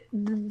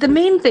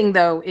main thing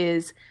though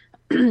is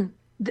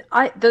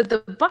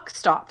the buck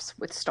stops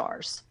with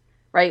Starz,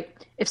 right?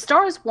 If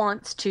Starz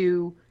wants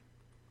to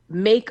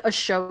make a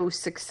show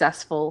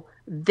successful,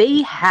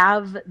 they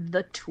have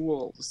the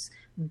tools.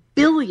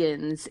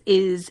 Billions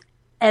is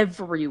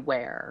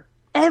everywhere.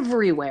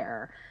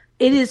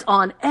 It is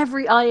on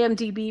every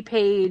IMDb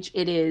page.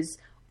 It is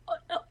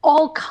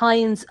all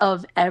kinds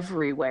of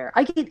everywhere.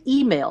 I get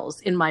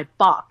emails in my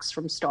box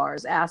from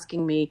Starz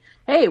asking me,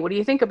 hey, what do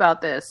you think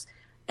about this?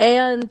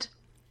 And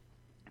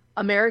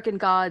American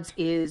Gods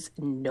is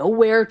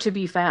nowhere to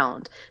be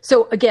found.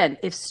 So again,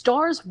 if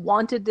Starz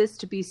wanted this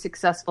to be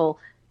successful,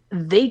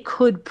 they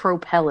could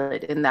propel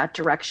it in that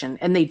direction,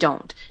 and they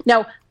don't.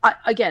 Now,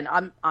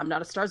 I'm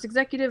not a Starz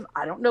executive.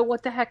 I don't know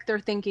what the heck they're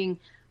thinking.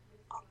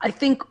 I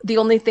think the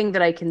only thing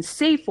that I can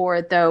say for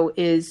it, though,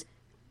 is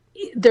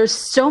there's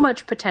so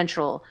much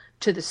potential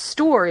to the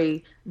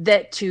story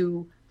that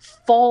to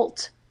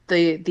fault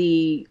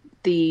the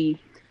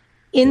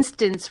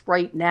instance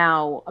right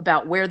now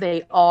about where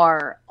they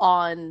are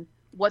on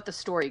what the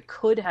story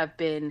could have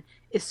been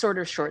is sort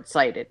of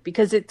short-sighted,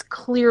 because it's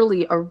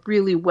clearly a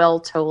really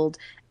well-told,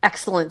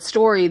 excellent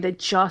story that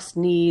just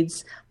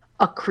needs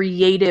a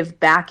creative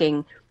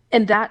backing.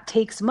 And that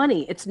takes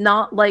money. It's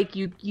not like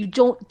you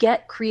don't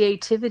get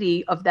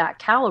creativity of that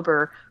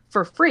caliber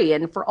for free.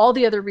 And for all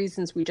the other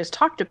reasons we just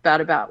talked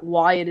about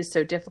why it is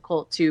so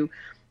difficult to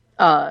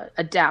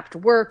adapt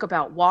work,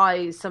 about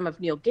why some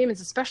of Neil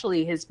Gaiman's,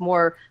 especially his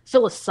more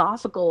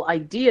philosophical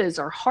ideas,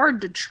 are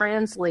hard to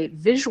translate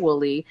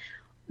visually,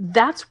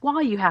 that's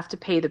why you have to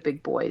pay the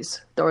big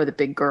boys, or the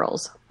big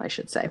girls, I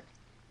should say.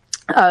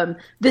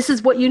 This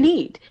is what you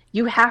need.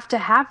 You have to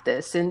have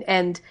this.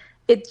 And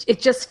it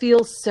just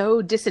feels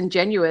so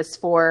disingenuous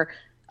for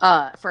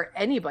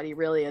anybody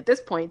really at this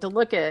point to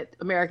look at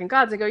American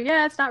Gods and go,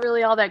 yeah, it's not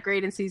really all that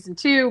great in season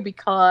 2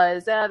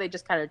 because they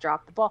just kind of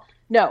dropped the ball.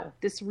 No,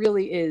 this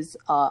really is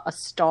a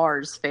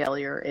Starz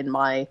failure in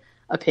my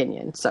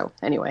opinion. So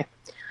anyway,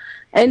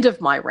 end of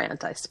my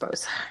rant, I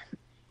suppose.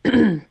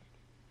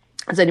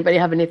 Does anybody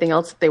have anything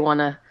else that they want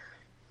to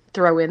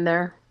throw in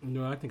there?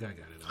 No, I think I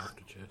got it off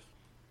the chest.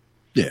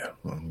 Yeah,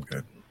 well, I'm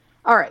good.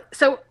 All right,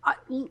 so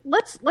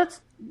let's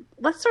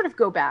sort of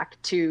go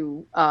back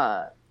to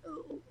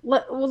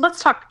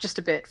let's talk just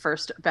a bit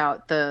first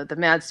about the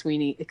Mad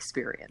Sweeney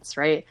experience,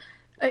 right?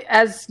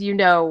 As you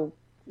know,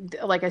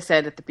 like I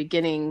said at the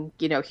beginning,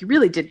 he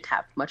really didn't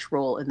have much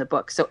role in the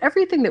book, so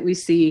everything that we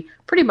see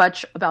pretty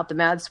much about the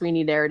Mad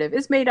Sweeney narrative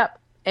is made up,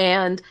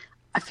 and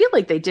I feel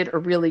like they did a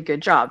really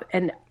good job.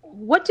 And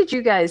what did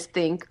you guys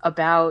think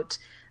about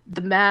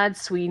the Mad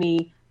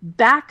Sweeney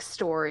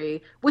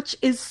backstory, which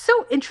is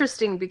so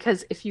interesting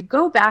because if you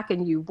go back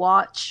and you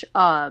watch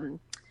A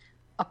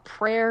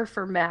Prayer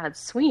for Mad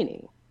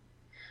Sweeney,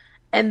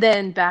 and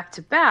then back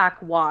to back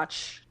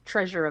watch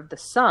Treasure of the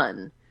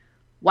Sun,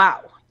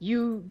 wow,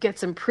 you get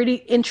some pretty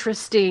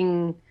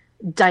interesting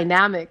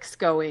dynamics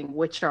going,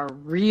 which are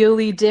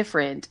really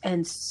different,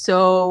 and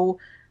so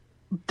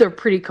they're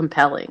pretty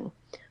compelling.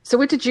 So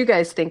what did you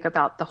guys think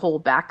about the whole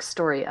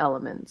backstory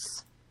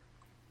elements?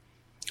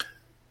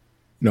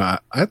 No, I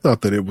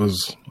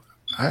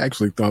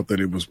actually thought that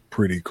it was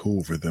pretty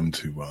cool for them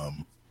to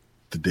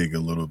dig a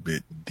little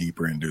bit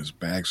deeper into his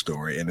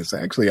backstory. And it's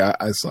actually,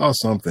 I saw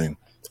something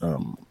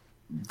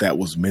that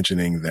was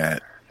mentioning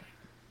that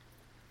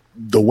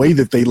the way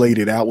that they laid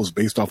it out was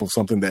based off of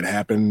something that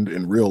happened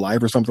in real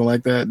life or something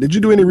like that. Did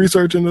you do any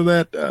research into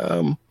that?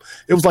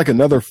 It was like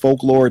another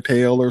folklore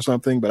tale or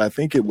something, but I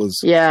think it was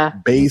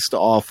based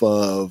off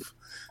of,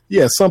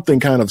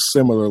 something kind of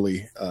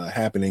similarly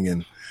happening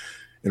in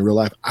real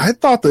life. I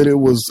thought it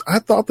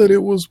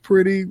was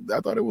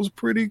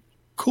pretty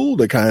cool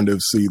to kind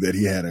of see that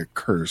he had a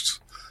curse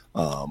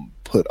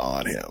put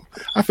on him.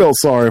 I felt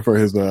sorry for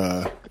his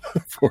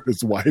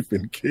wife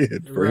and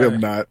kid, for him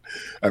not.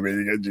 I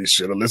mean, you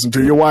should have listened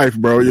to your wife,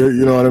 bro.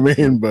 You know what I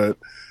mean? But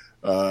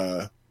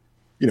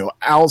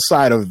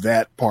outside of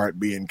that part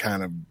being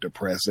kind of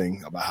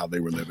depressing about how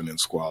they were living in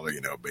squalor,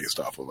 based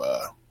off of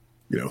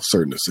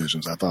certain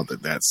decisions, I thought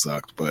that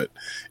sucked. But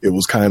it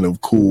was kind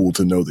of cool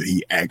to know that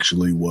he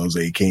actually was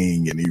a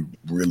king and he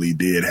really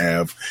did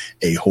have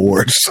a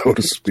horde, so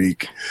to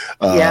speak.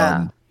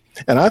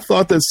 And I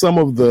thought that some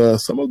of the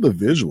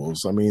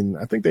visuals, I mean,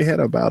 I think they had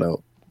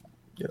about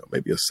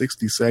maybe a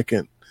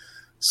 60-second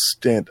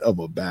stint of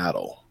a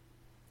battle.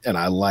 And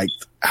I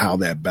liked how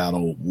that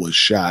battle was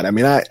shot. I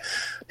mean,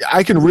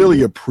 I can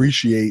really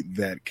appreciate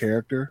that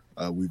character.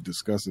 We've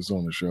discussed this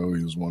on the show.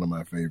 He was one of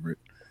my favorite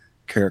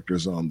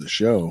characters on the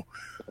show.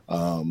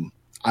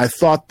 I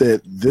thought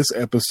that this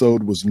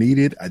episode was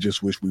needed. I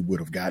just wish we would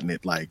have gotten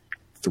it like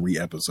 3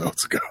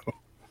 episodes ago.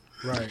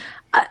 Right.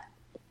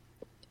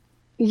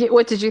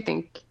 What did you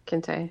think,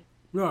 Kente?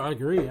 No, I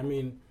agree. I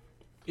mean,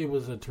 it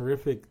was a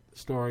terrific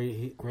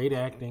story. Great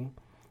acting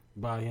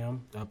by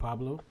him,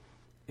 Pablo.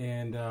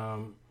 And,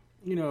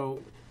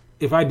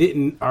 if I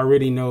didn't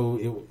already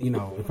know,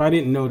 if I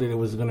didn't know that it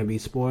was going to be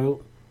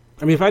spoiled,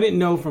 I mean, if I didn't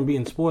know from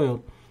being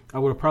spoiled, I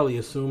would have probably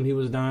assumed he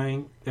was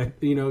dying,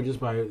 just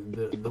by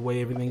the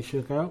way everything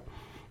shook out.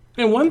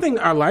 And one thing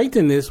I liked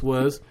in this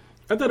was,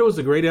 I thought it was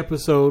a great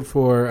episode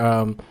for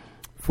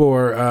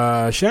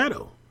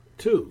Shadow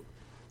too.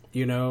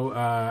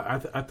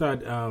 I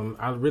thought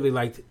I really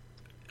liked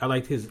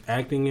his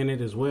acting in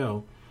it as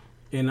well,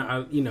 and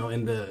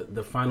in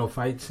the final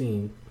fight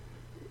scene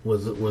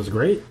was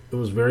great. It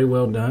was very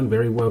well done,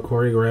 very well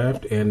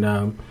choreographed, and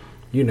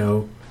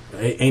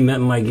ain't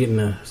nothing like getting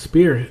a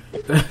spear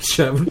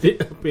shoved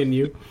up in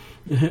you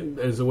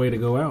as a way to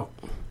go out.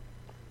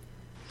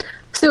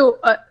 So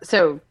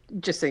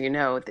just so you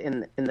know,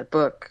 in the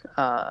book,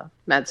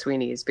 Mad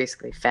Sweeney is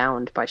basically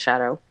found by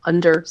Shadow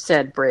under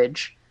said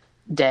bridge,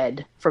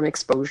 dead from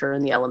exposure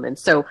in the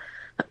elements. So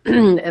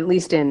at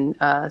least in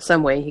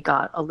some way, he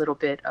got a little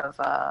bit of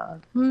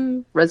a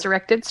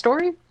resurrected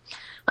story.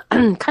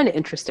 Kind of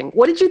interesting.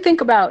 What did you think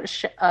about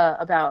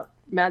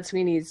Mad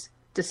Sweeney's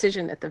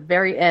decision at the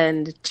very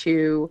end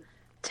to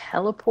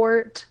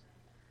teleport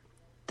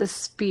the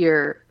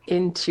spear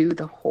into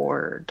the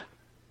Horde?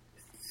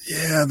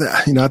 Yeah,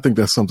 I think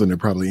that's something that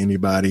probably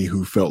anybody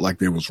who felt like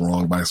they was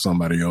wronged by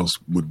somebody else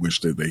would wish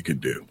that they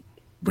could do.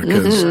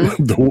 Because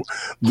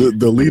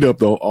the lead up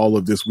to all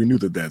of this, we knew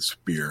that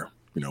spear,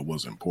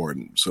 was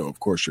important. So of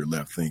course you're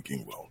left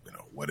thinking, well,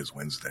 what is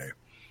Wednesday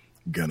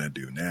gonna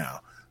do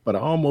now? But I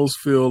almost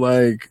feel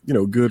like,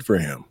 good for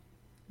him.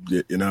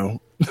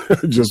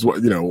 Just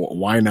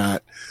why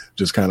not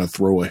just kind of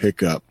throw a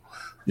hiccup,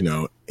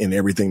 in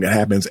everything that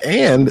happens.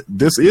 And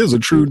this is a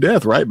true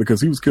death, right?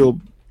 Because he was killed.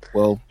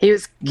 Well, he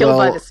was killed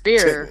by the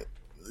spear.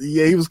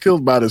 Yeah, he was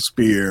killed by the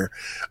spear.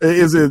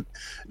 Is it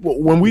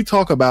when we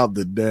talk about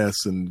the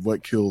deaths and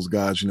what kills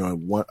gods?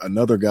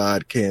 Another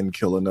god can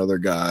kill another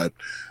god.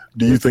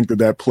 Do you think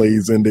that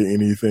plays into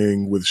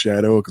anything with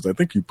Shadow? Because I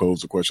think you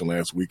posed a question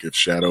last week if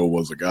Shadow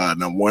was a god,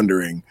 and I'm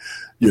wondering,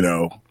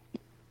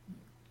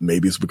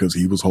 maybe it's because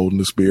he was holding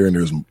the spear, and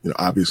there's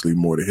obviously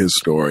more to his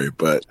story.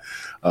 But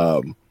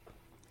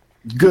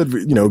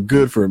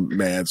good for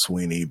Mad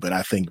Sweeney, but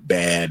I think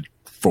bad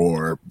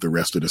for the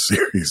rest of the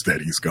series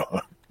that he's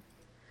gone.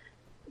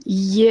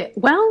 Yeah,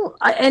 well,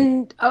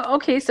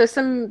 okay, so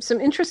some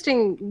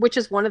interesting, which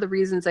is one of the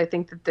reasons I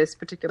think that this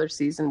particular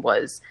season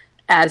was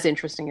as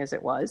interesting as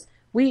it was.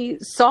 We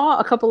saw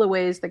a couple of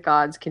ways that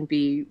gods can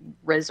be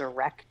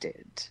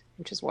resurrected,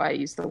 which is why I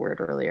used the word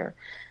earlier.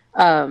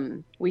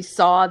 We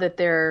saw that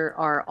there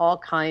are all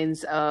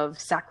kinds of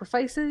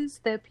sacrifices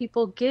that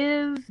people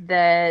give,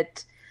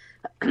 that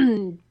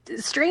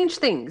strange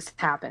things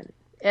happen.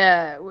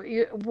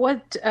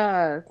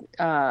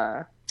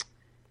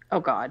 Oh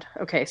God.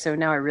 Okay, so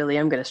now I really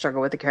am going to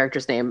struggle with the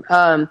character's name.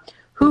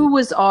 Who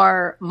was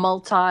our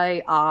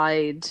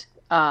multi-eyed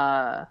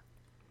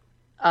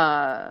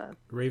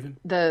Raven?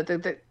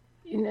 The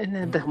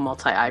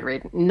multi-eyed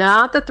Raven,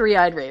 not the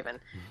 3-eyed Raven.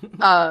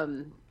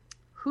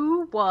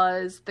 Who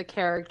was the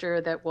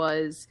character that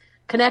was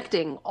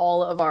connecting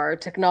all of our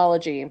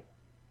technology?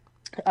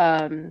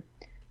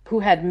 Who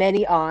had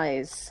many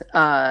eyes,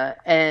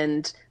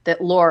 and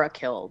that Laura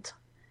killed?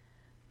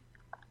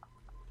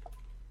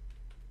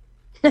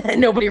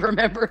 Nobody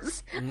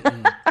remembers.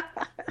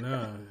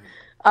 No.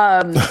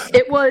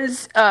 It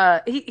was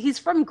he's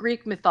from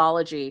Greek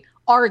mythology.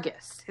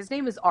 Argus. His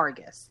name is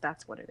Argus.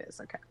 That's what it is.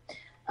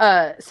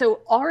 Okay. So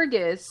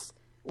Argus,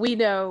 we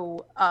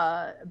know,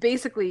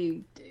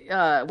 basically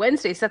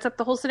Wednesday sets up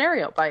the whole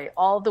scenario by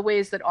all the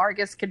ways that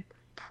Argus could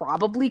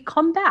probably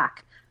come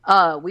back.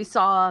 We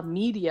saw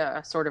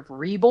media sort of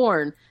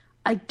reborn.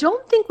 I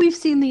don't think we've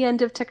seen the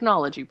end of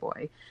technology,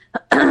 boy.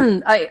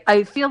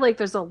 I feel like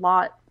there's a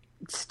lot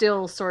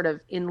still sort of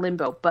in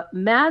limbo. But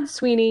Mad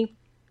Sweeney,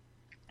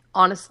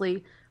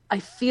 honestly, I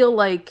feel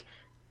like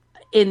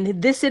in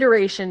this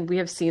iteration, we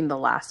have seen the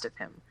last of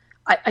him.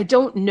 I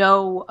don't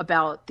know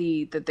about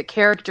the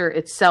character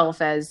itself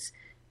as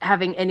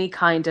having any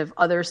kind of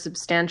other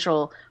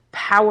substantial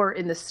power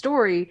in the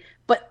story,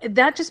 but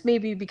that just may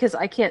be because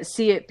I can't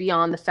see it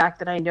beyond the fact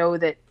that I know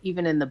that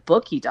even in the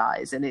book he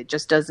dies, and it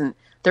just doesn't,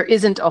 there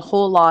isn't a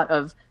whole lot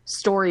of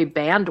story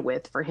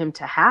bandwidth for him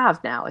to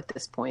have now at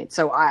this point.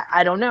 So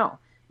I don't know.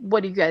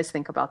 What do you guys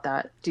think about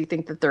that? Do you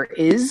think that there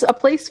is a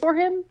place for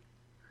him?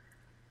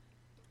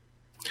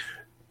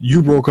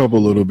 You broke up a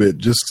little bit.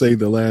 Just say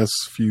the last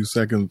few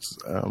seconds.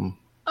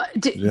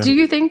 Do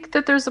you think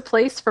that there's a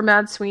place for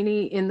Mad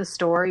Sweeney in the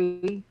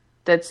story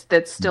that's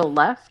still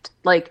left?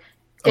 Like,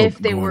 if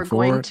they were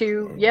going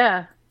to,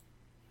 yeah.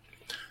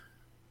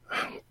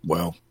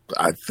 Well,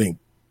 I think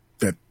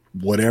that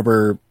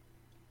whatever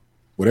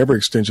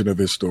extension of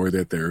his story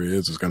that there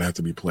is going to have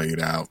to be played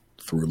out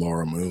through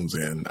Laura Moon's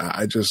end.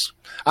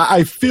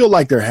 I feel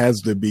like there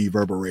has to be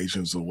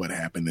reverberations of what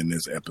happened in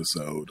this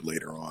episode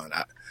later on.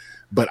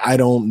 But I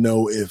don't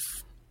know if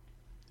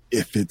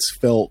it's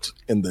felt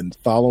in the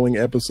following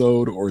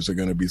episode, or is it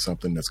going to be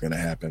something that's going to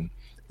happen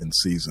in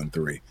season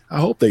 3? I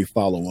hope they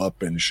follow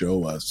up and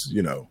show us,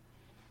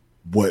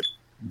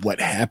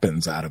 what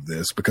happens out of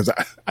this, because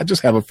I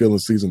just have a feeling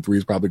season 3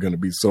 is probably going to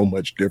be so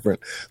much different.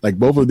 Like,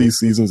 both of these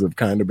seasons have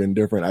kind of been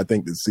different. I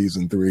think that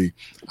season 3,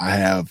 I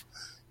have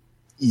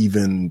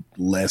even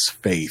less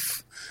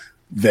faith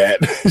that,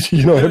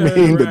 you know what I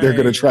mean? Right. That they're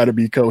going to try to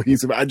be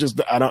cohesive. I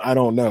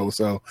don't know.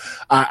 So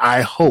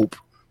I hope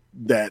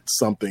that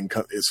something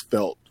is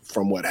felt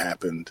from what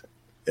happened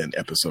in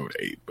episode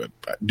 8. But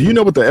do you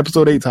know what the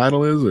episode 8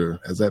 title is, or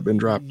has that been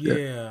dropped yet?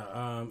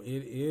 Yeah,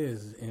 it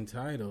is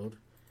entitled,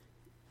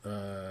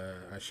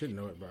 I should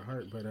know it by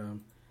heart, but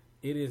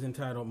it is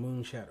entitled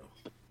Moon Shadow.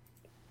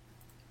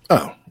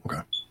 Oh,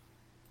 okay.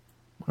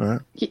 All right.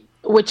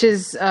 Which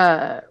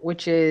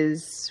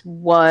is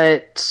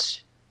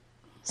what?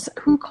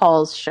 Who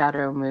calls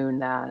Shadow Moon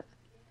that?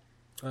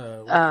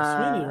 Sweeney,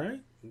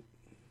 right?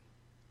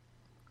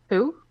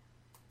 Who?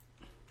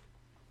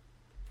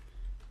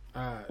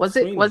 Was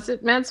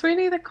it Mad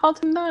Sweeney that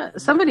called him that?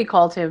 Somebody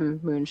called him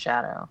Moon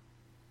Shadow.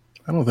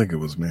 I don't think it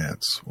was Mad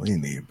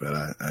Sweeney, but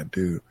I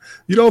do.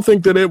 You don't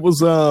think that it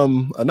was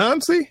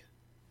Anansi?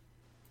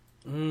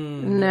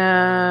 No,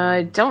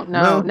 I don't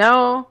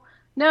know.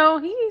 No,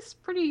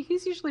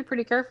 he's usually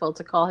pretty careful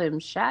to call him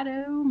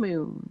Shadow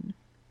Moon.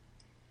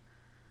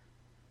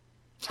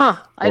 Huh.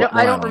 I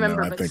don't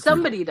remember, but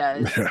somebody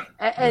does. Yeah,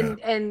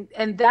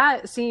 and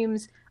that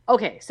seems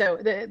okay. So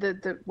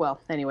well,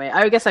 anyway,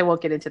 I guess I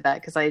won't get into that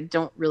because I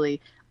don't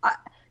really.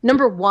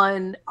 Number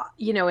one,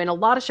 in a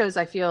lot of shows,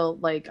 I feel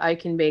like I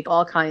can make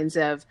all kinds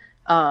of,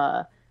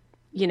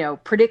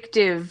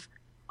 predictive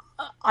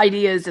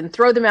ideas and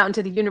throw them out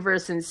into the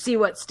universe and see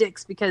what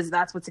sticks, because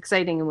that's what's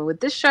exciting. And with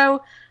this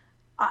show,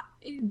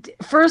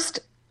 first,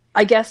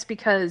 I guess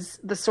because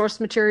the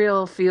source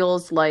material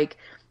feels like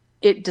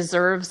it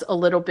deserves a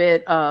little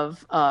bit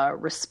of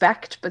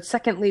respect. But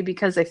secondly,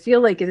 because I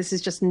feel like this is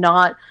just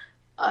not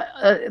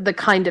the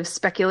kind of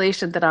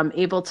speculation that I'm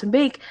able to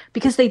make,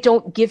 because they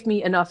don't give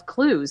me enough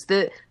clues.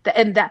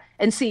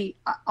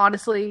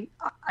 Honestly,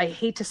 I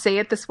hate to say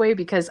it this way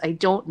because I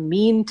don't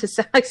mean to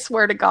say, I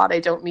swear to God, I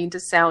don't mean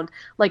to sound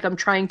like I'm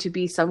trying to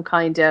be some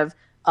kind of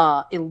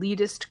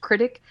elitist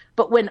critic.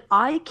 But when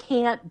I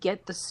can't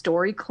get the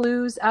story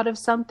clues out of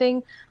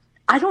something,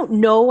 I don't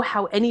know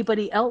how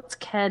anybody else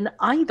can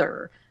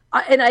either.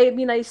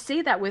 I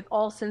say that with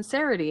all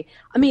sincerity.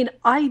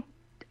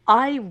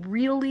 I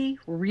really,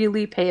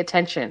 really pay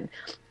attention.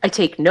 I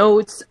take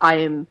notes.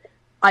 I'm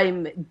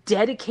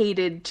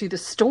dedicated to the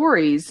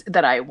stories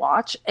that I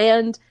watch.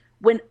 And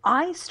when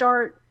I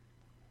start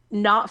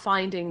not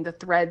finding the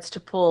threads to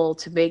pull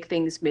to make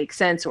things make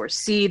sense, or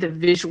see the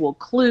visual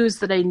clues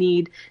that I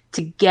need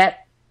to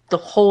get the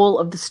whole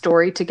of the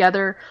story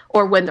together,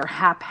 or when they're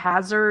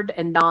haphazard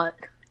and not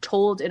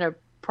told in a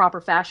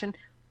proper fashion,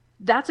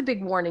 that's a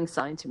big warning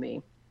sign to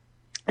me.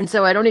 And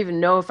so I don't even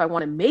know if I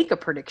want to make a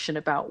prediction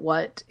about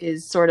what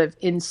is sort of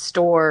in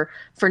store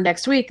for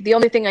next week. The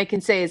only thing I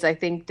can say is I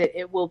think that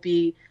it will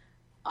be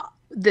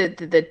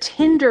the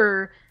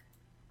tinder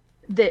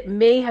that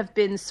may have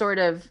been sort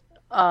of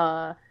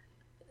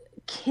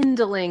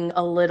kindling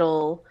a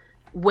little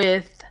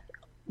with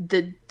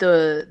the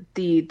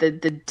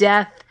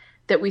death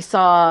that we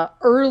saw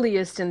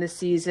earliest in the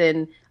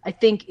season, I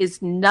think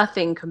is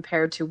nothing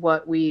compared to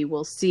what we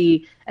will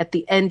see at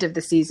the end of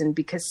the season,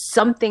 because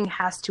something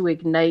has to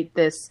ignite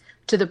this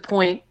to the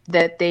point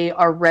that they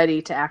are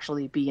ready to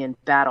actually be in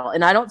battle.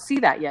 And I don't see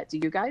that yet. Do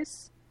you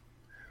guys?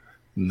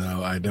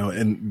 No, I don't.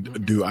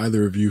 And do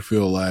either of you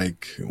feel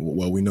like,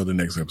 well, we know the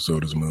next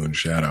episode is Moon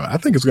Shadow. I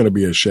think it's going to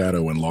be a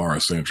Shadow and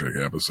Laura-centric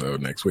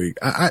episode next week.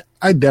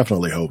 I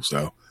definitely hope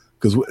so.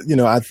 Because,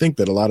 I think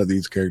that a lot of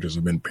these characters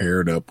have been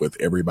paired up with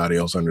everybody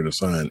else under the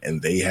sun,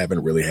 and they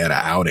haven't really had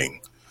an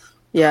outing.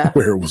 Yeah.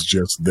 Where it was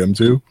just them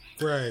two.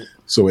 Right.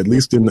 So at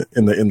least in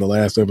the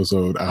last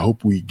episode, I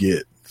hope we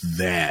get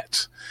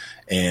that.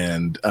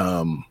 And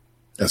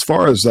as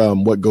far as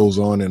what goes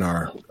on in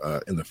our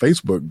in the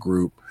Facebook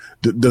group,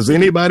 has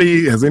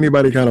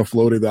anybody kind of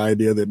floated the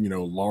idea that,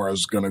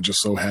 Laura's going to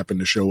just so happen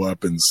to show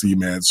up and see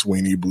Mad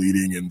Sweeney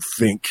bleeding and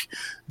think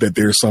that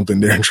there's something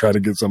there and try to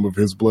get some of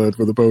his blood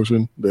for the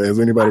potion? Has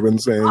anybody been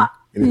saying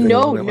anything?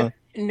 No.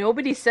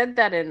 Nobody said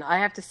that, and I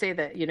have to say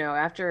that,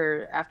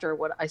 after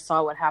what I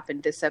saw what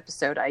happened this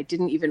episode, I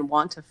didn't even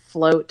want to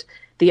float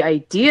the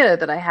idea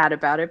that I had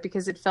about it,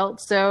 because it felt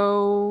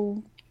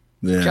so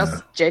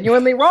just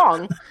genuinely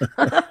wrong.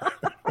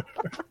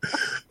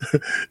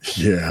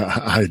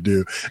 Yeah, I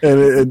do.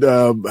 And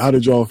how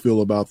did y'all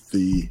feel about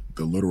the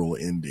the literal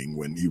ending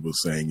when he was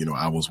saying, you know,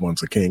 I was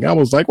once a king. I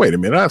was like, wait a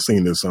minute, I've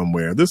seen this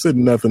somewhere. This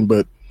isn't nothing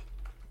but,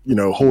 you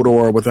know,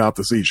 Hodor without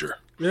the seizure.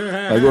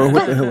 Like, well,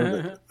 what the hell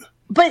is that?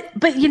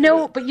 But you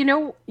know,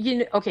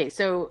 okay,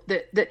 so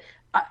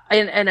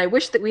and I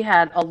wish that we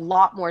had a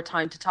lot more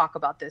time to talk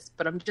about this,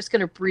 but I'm just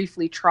going to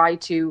briefly try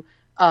to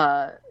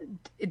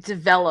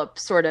develop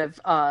sort of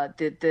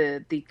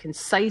the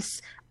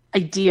concise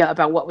idea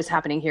about what was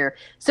happening here.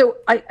 So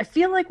I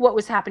feel like what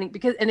was happening,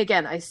 because, and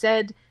again, I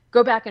said,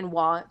 go back and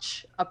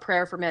watch A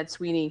Prayer for Mad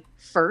Sweeney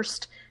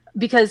first,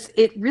 because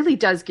it really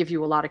does give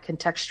you a lot of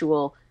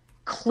contextual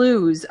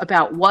clues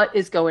about what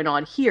is going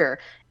on here.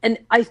 And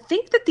I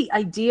think that the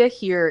idea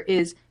here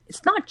is,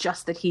 it's not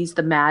just that he's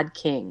the Mad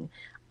King.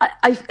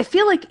 I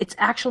feel like it's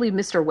actually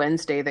Mr.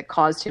 Wednesday that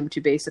caused him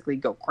to basically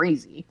go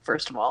crazy,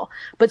 first of all.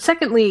 But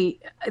secondly,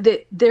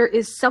 that there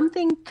is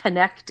something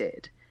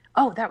connected.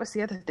 Oh, that was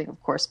the other thing, of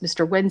course.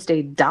 Mr.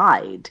 Wednesday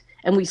died,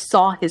 and we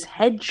saw his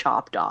head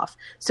chopped off.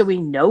 So we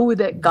know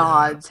that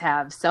gods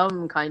have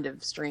some kind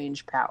of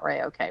strange power,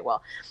 right? Okay,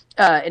 well,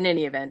 in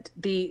any event,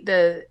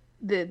 the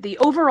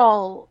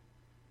overall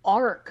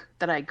arc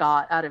that I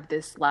got out of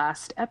this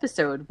last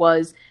episode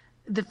was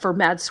for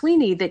Mad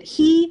Sweeney, that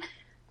he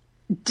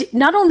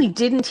not only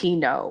didn't he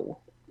know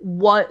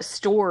what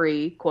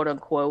story, quote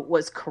unquote,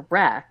 was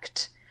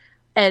correct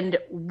and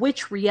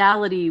which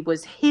reality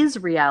was his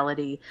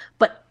reality,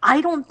 but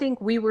I don't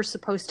think we were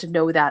supposed to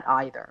know that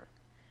either.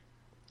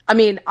 I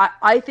mean,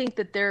 I think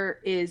that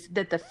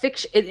the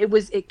fiction,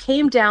 it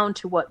came down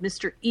to what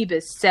Mr.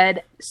 Ebis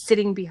said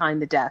sitting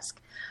behind the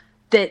desk,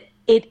 that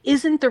it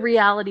isn't the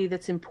reality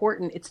that's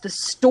important, it's the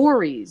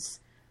stories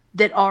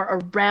that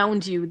are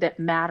around you that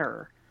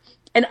matter.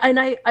 And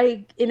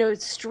I, in a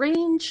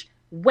strange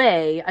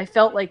way, I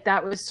felt like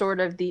that was sort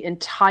of the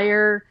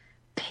entire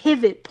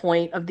pivot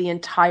point of the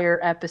entire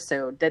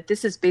episode, that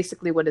this is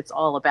basically what it's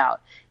all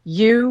about.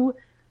 You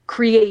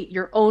create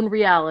your own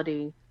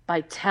reality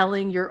by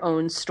telling your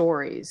own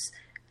stories.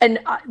 And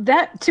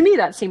that, to me,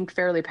 that seemed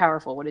fairly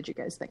powerful. What did you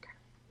guys think?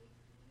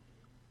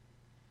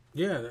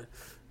 Yeah,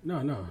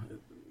 no,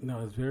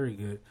 it's very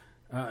good.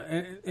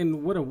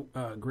 And what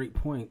a great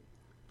point.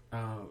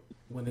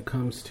 When it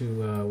comes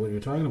to what you're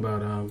talking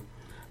about,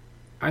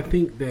 I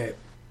think that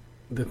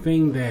the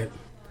thing that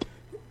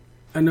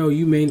I know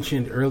you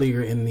mentioned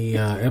earlier in the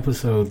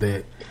episode,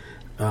 that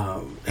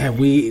had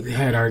we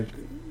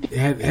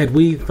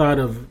thought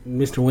of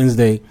Mr.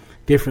 Wednesday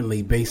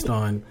differently based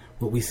on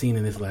what we've seen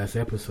in this last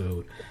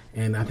episode,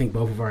 and I think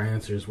both of our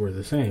answers were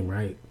the same,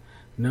 right?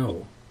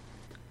 No,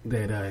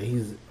 that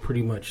he's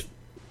pretty much,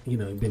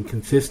 been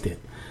consistent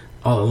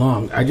all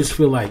along. I just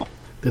feel like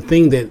the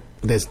thing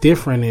that's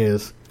different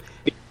is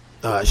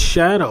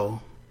Shadow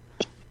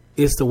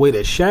is the way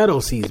that Shadow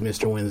sees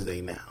Mr.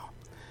 Wednesday now.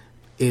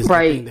 Is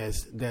right. The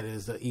thing that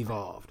is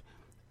evolved.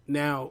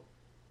 Now,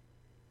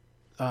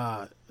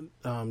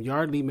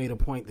 Yardley made a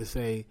point to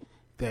say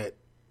that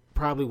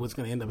probably what's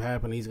going to end up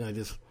happening, he's going to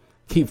just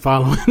keep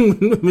following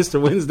Mr.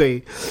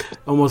 Wednesday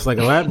almost like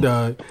a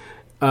lapdog.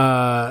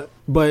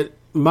 But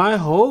my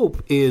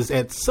hope is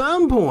at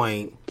some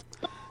point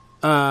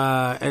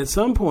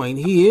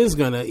he is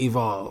going to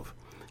evolve.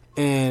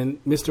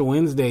 And Mr.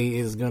 Wednesday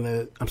is going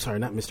to, I'm sorry,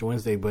 not Mr.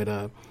 Wednesday,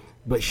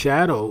 but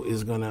Shadow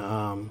is going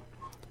to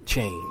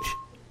change.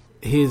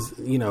 His,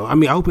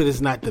 I hope it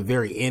is not the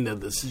very end of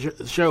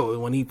the show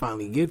when he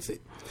finally gets it.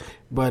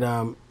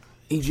 But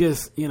he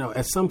just,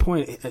 at some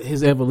point,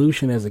 his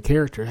evolution as a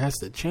character has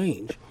to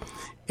change.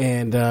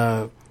 And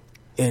no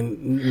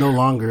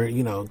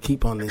longer,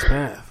 keep on this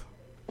path.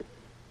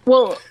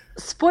 Well,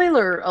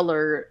 spoiler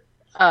alert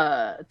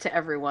to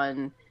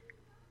everyone,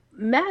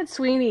 Mad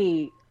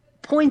Sweeney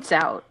points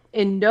out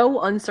in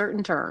no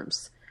uncertain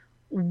terms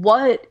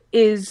what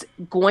is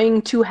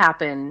going to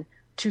happen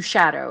to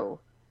Shadow.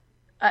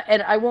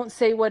 And I won't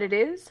say what it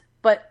is,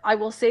 but I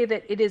will say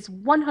that it is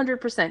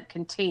 100%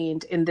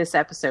 contained in this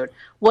episode.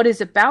 What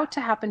is about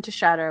to happen to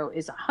Shadow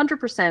is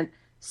 100%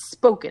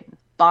 spoken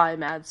by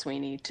Mad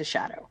Sweeney to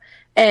Shadow.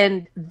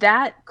 And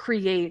that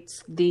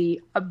creates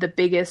the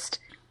biggest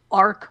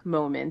arc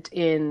moment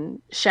in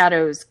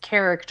Shadow's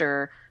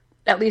character,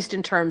 at least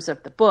in terms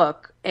of the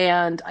book,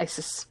 and I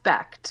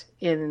suspect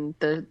in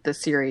the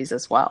series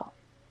as well.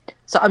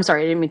 So I'm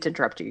sorry, I didn't mean to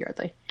interrupt you,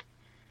 Yardley.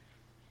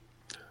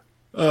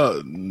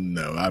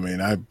 No, I mean,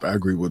 I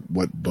agree with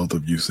what both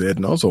of you said.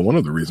 And also one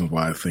of the reasons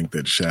why I think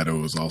that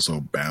Shadow is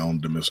also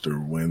bound to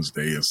Mr.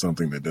 Wednesday is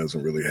something that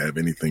doesn't really have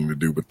anything to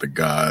do with the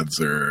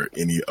gods or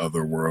any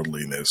other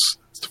worldliness.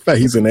 It's the fact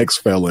he's an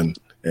ex-felon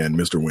and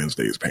Mr.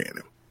 Wednesday is paying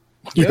him.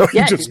 He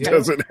just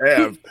doesn't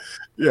have.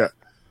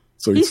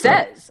 So he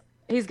says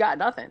he's got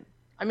nothing.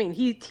 I mean,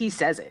 he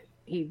says it.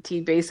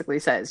 He basically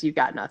says you've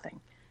got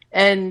nothing.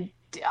 And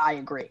I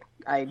agree.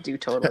 I do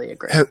totally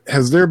agree.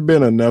 Has there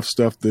been enough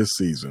stuff this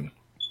season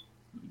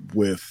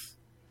with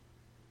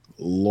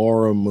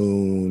Laura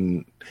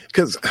Moon?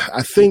 Because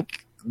I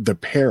think the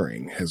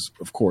pairing has,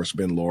 of course,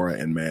 been Laura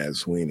and Mad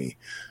Sweeney.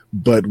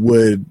 But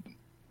would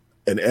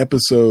an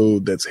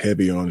episode that's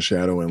heavy on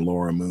Shadow and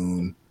Laura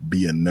Moon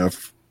be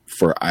enough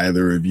for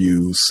either of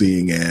you,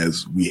 seeing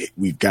as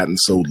we've gotten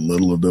so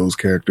little of those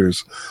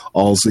characters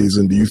all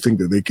season? Do you think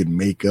that they could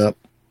make up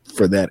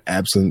for that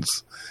absence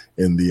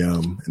in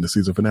the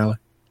season finale?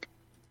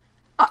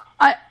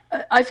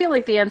 I feel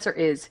like the answer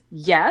is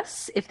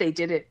yes, if they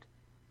did it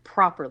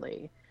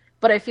properly.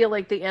 But I feel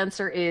like the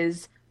answer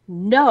is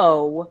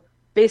no,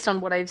 based on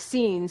what I've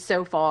seen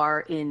so far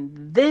in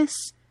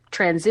this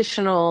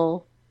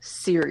transitional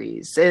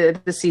series,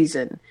 the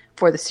season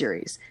for the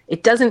series.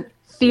 It doesn't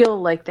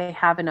feel like they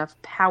have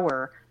enough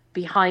power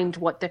behind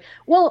what they...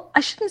 Well,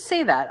 I shouldn't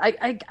say that.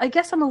 I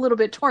guess I'm a little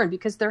bit torn,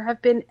 because there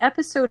have been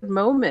episode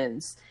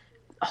moments,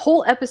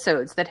 whole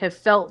episodes, that have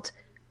felt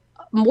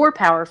more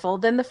powerful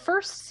than the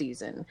first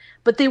season,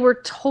 but they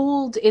were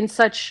told in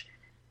such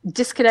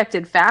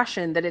disconnected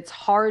fashion that it's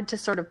hard to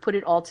sort of put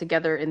it all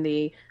together in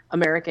the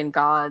American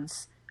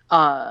Gods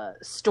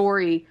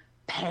story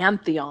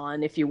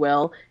pantheon, if you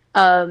will,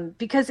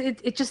 because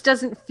it just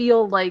doesn't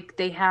feel like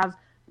they have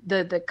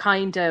the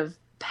kind of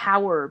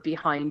power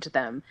behind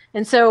them.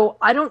 And so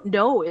I don't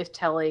know if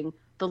telling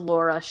the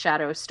Laura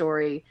Shadow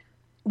story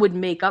would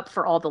make up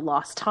for all the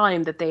lost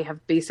time that they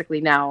have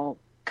basically now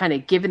kind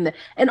of given them,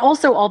 and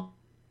also all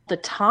the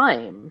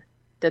time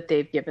that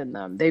they've given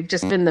them. They've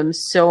just given them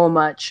so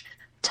much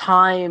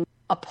time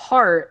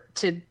apart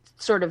to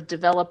sort of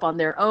develop on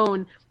their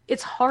own.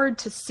 It's hard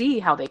to see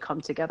how they come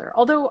together.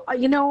 Although,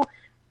 you know,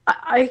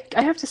 I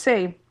have to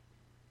say,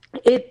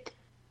 it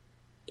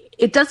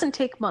doesn't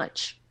take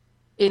much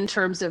in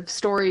terms of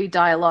story,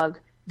 dialogue,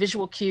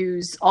 visual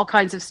cues, all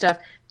kinds of stuff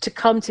to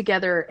come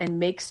together and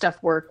make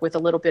stuff work with a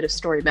little bit of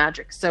story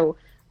magic. So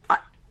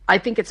I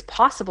think it's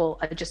possible.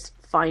 I just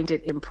find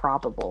it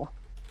improbable.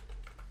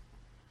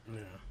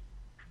 Yeah.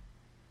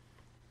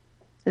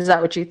 Is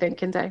that what you think,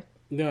 Kente?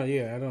 No,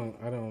 yeah, I don't.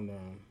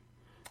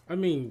 I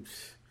mean,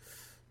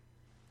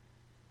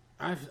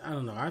 I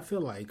don't know. I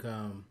feel like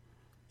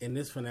in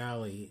this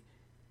finale,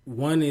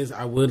 one is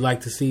I would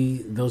like to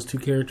see those two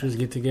characters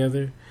get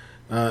together,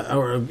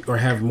 or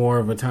have more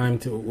of a time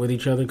with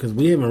each other, because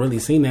we haven't really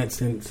seen that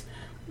since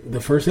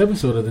the first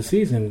episode of the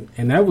season,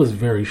 and that was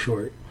very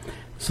short.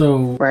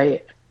 So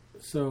right.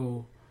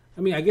 So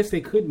I mean, I guess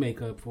they could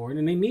make up for it,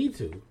 and they need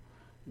to.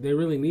 They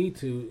really need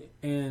to,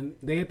 and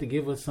they have to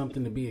give us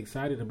something to be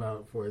excited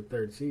about for a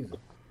third season.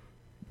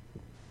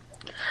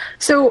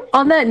 So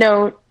on that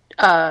note,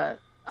 I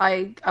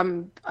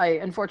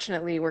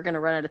unfortunately we're going to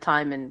run out of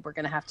time and we're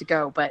going to have to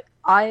go. But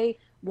I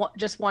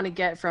just want to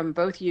get from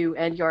both you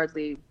and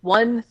Yardley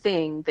one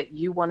thing that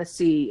you want to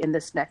see in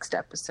this next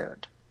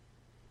episode.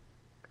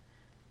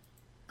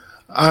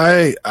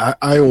 I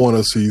want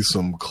to see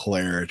some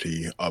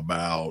clarity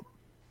about.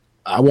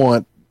 I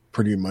want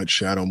pretty much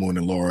Shadow Moon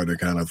and Laura to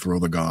kind of throw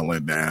the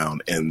gauntlet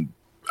down, and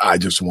I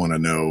just want to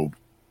know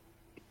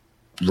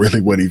really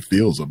what he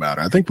feels about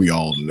her. I think we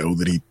all know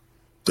that he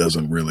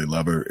doesn't really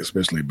love her,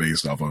 especially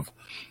based off of,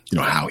 you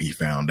know, how he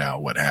found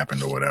out what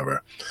happened or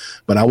whatever.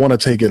 But I want to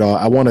take it all.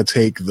 I want to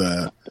take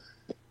the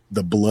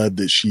blood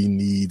that she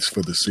needs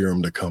for the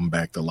serum to come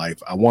back to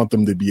life. I want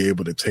them to be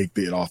able to take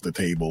it off the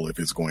table if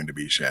it's going to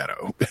be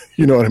Shadow.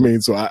 You know what I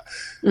mean? So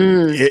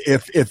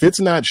if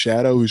it's not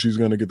Shadow who she's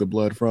going to get the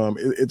blood from,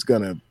 it's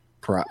going to.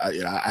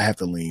 I have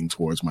to lean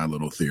towards my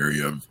little theory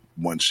of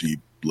once she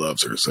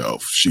loves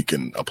herself, she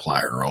can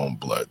apply her own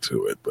blood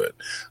to it. But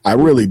I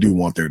really do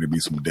want there to be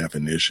some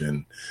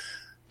definition,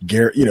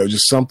 you know,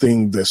 just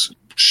something that's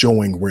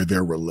showing where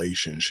their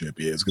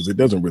relationship is, because it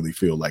doesn't really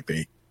feel like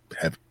they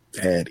have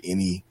had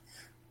any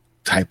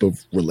type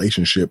of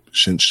relationship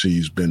since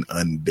she's been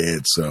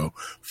undead. So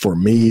for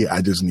me,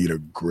 I just need a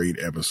great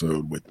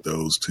episode with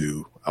those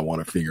two. I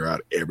want to figure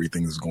out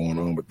everything that's going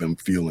on with them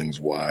feelings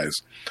wise,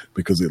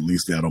 because at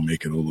least that'll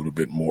make it a little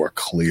bit more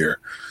clear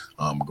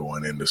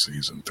going into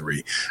season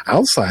 3.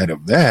 Outside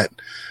of that,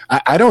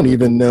 I don't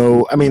even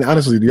know. I mean,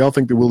 honestly, do y'all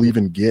think that we'll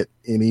even get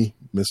any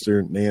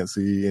Mr.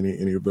 Nancy,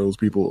 any of those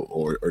people,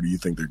 or do you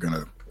think they're going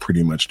to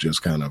pretty much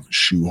just kind of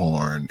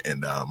shoehorn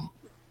and,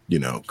 you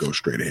know, go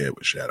straight ahead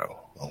with Shadow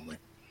only?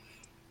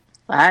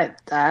 I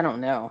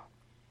don't know.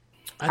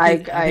 I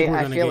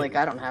feel like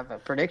I don't have a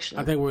prediction.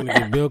 I think we're going to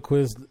get Bill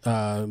Quist,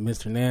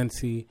 Mr.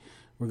 Nancy.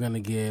 We're going to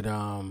get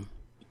I'm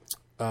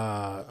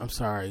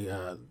sorry,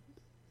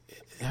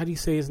 how do you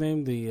say his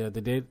name? The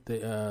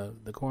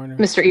coroner,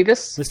 Mr.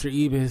 Ebis. Mr.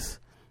 Ebis,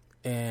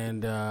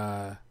 and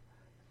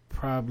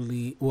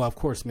probably, well, of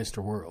course,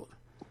 Mr. World.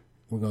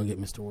 We're going to get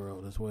Mr.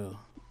 World as well.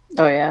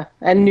 Oh yeah,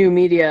 and new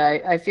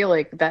media. I feel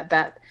like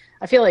that.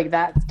 I feel like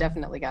that's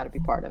definitely got to be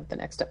part of the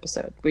next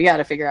episode. We got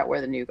to figure out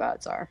where the new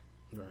gods are.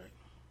 Right.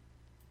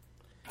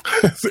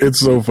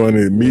 It's so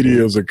funny.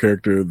 Media is a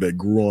character that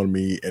grew on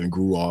me and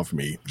grew off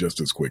me just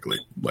as quickly.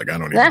 Like, I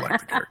don't even like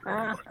the character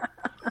anymore.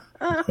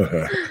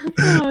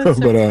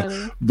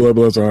 But blood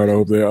bless her heart. I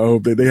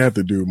hope they have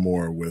to do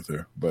more with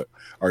her. But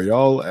are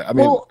y'all? I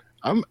mean,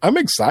 I'm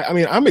excited. I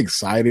mean, I'm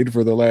excited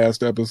for the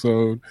last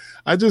episode.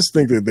 I just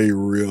think that they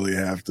really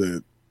have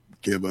to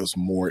give us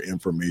more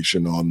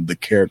information on the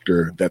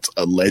character that's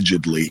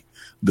allegedly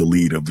the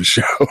lead of the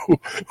show,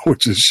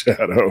 which is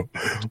Shadow.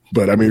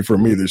 But I mean, for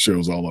me, this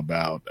show's all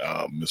about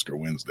Mr.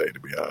 Wednesday, to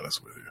be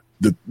honest with you.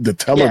 The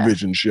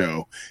television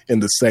show in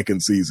the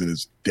second season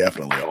is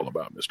definitely all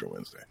about Mr.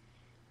 Wednesday.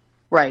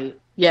 Right.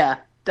 Yeah.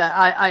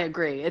 I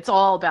agree. It's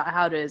all about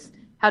how does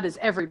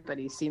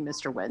everybody see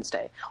Mr.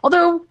 Wednesday.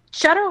 Although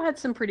Shadow had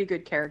some pretty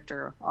good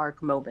character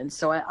arc moments,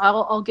 so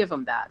I'll give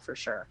him that for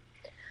sure.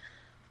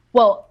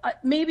 Well,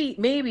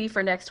 maybe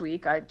for next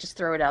week, I just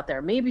throw it out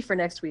there. Maybe for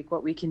next week,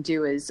 what we can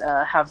do is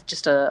have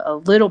just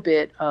a little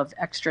bit of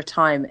extra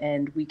time,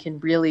 and we can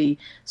really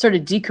sort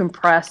of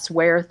decompress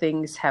where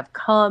things have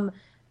come,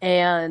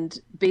 and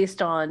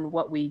based on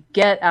what we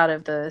get out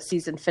of the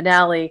season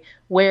finale,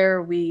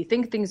 where we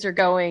think things are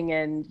going,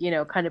 and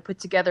kind of put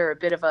together a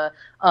bit of a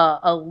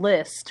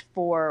list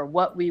for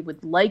what we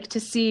would like to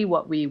see,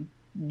 what we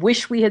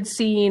wish we had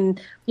seen,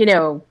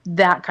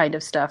 that kind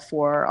of stuff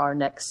for our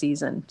next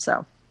season.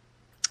 So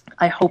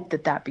I hope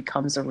that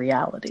becomes a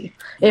reality.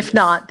 If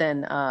not,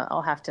 then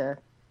I'll have to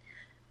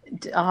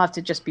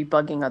just be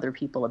bugging other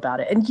people about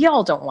it. And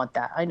y'all don't want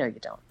that. I know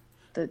you don't.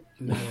 The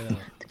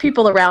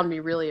people around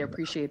me really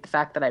appreciate the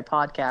fact that I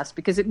podcast,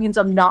 because it means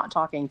I'm not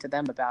talking to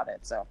them about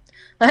it. So,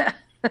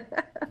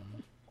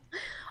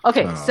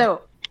 okay.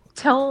 So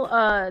tell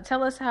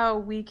us how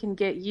we can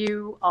get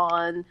you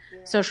on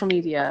social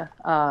media,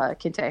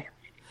 Kente.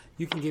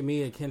 You can get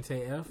me at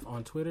Kente F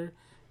on Twitter,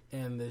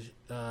 and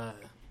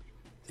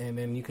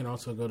then you can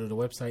also go to the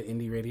website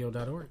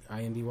indyradio.org,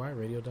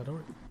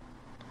 indyradio.org.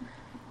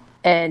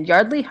 And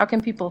Yardley, how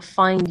can people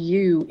find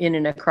you in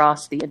and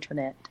across the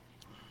internet?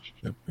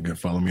 Yep, you can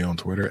follow me on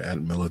Twitter at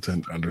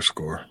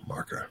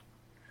militant_marker.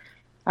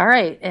 All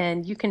right,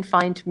 and you can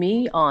find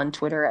me on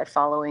Twitter at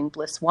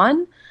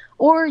followingbliss1,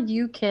 or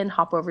you can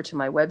hop over to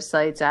my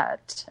websites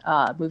at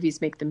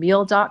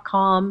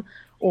moviesmakethemeal.com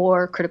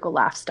or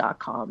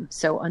criticallaughs.com.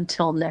 So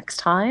until next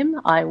time,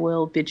 I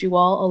will bid you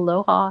all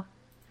aloha.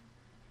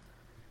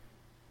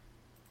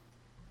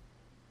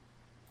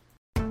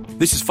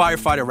 This is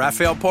firefighter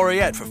Raphael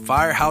Porriette for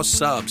Firehouse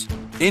Subs.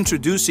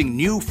 Introducing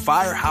new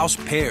Firehouse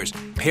Pairs.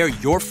 Pair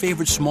your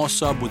favorite small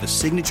sub with a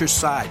signature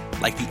side,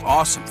 like the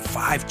awesome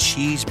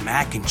 5-cheese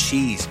mac and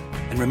cheese.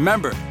 And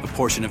remember, a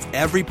portion of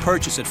every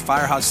purchase at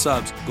Firehouse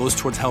Subs goes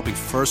towards helping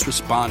first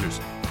responders.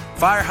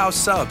 Firehouse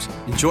Subs.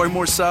 Enjoy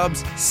more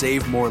subs,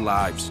 save more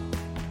lives.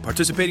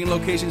 Participating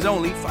locations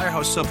only.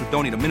 Firehouse Subs will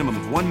donate a minimum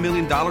of $1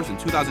 million in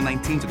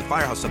 2019 to the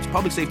Firehouse Subs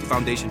Public Safety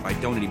Foundation by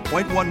donating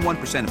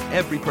 0.11% of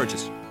every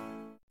purchase.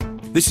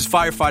 This is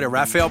firefighter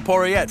Raphael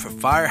Porriette for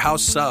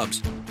Firehouse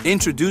Subs.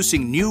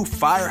 Introducing new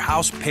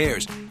Firehouse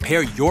Pairs.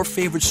 Pair your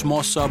favorite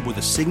small sub with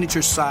a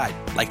signature side,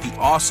 like the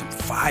awesome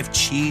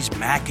 5-cheese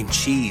mac and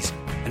cheese.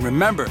 And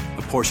remember,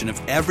 a portion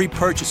of every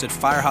purchase at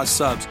Firehouse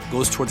Subs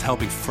goes towards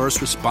helping first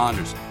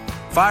responders.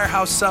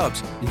 Firehouse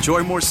Subs.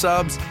 Enjoy more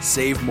subs,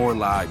 save more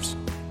lives.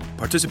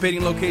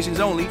 Participating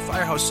locations only.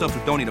 Firehouse Subs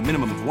will donate a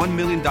minimum of $1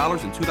 million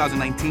in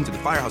 2019 to the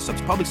Firehouse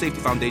Subs Public Safety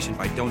Foundation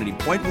by donating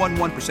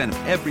 0.11%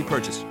 of every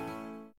purchase.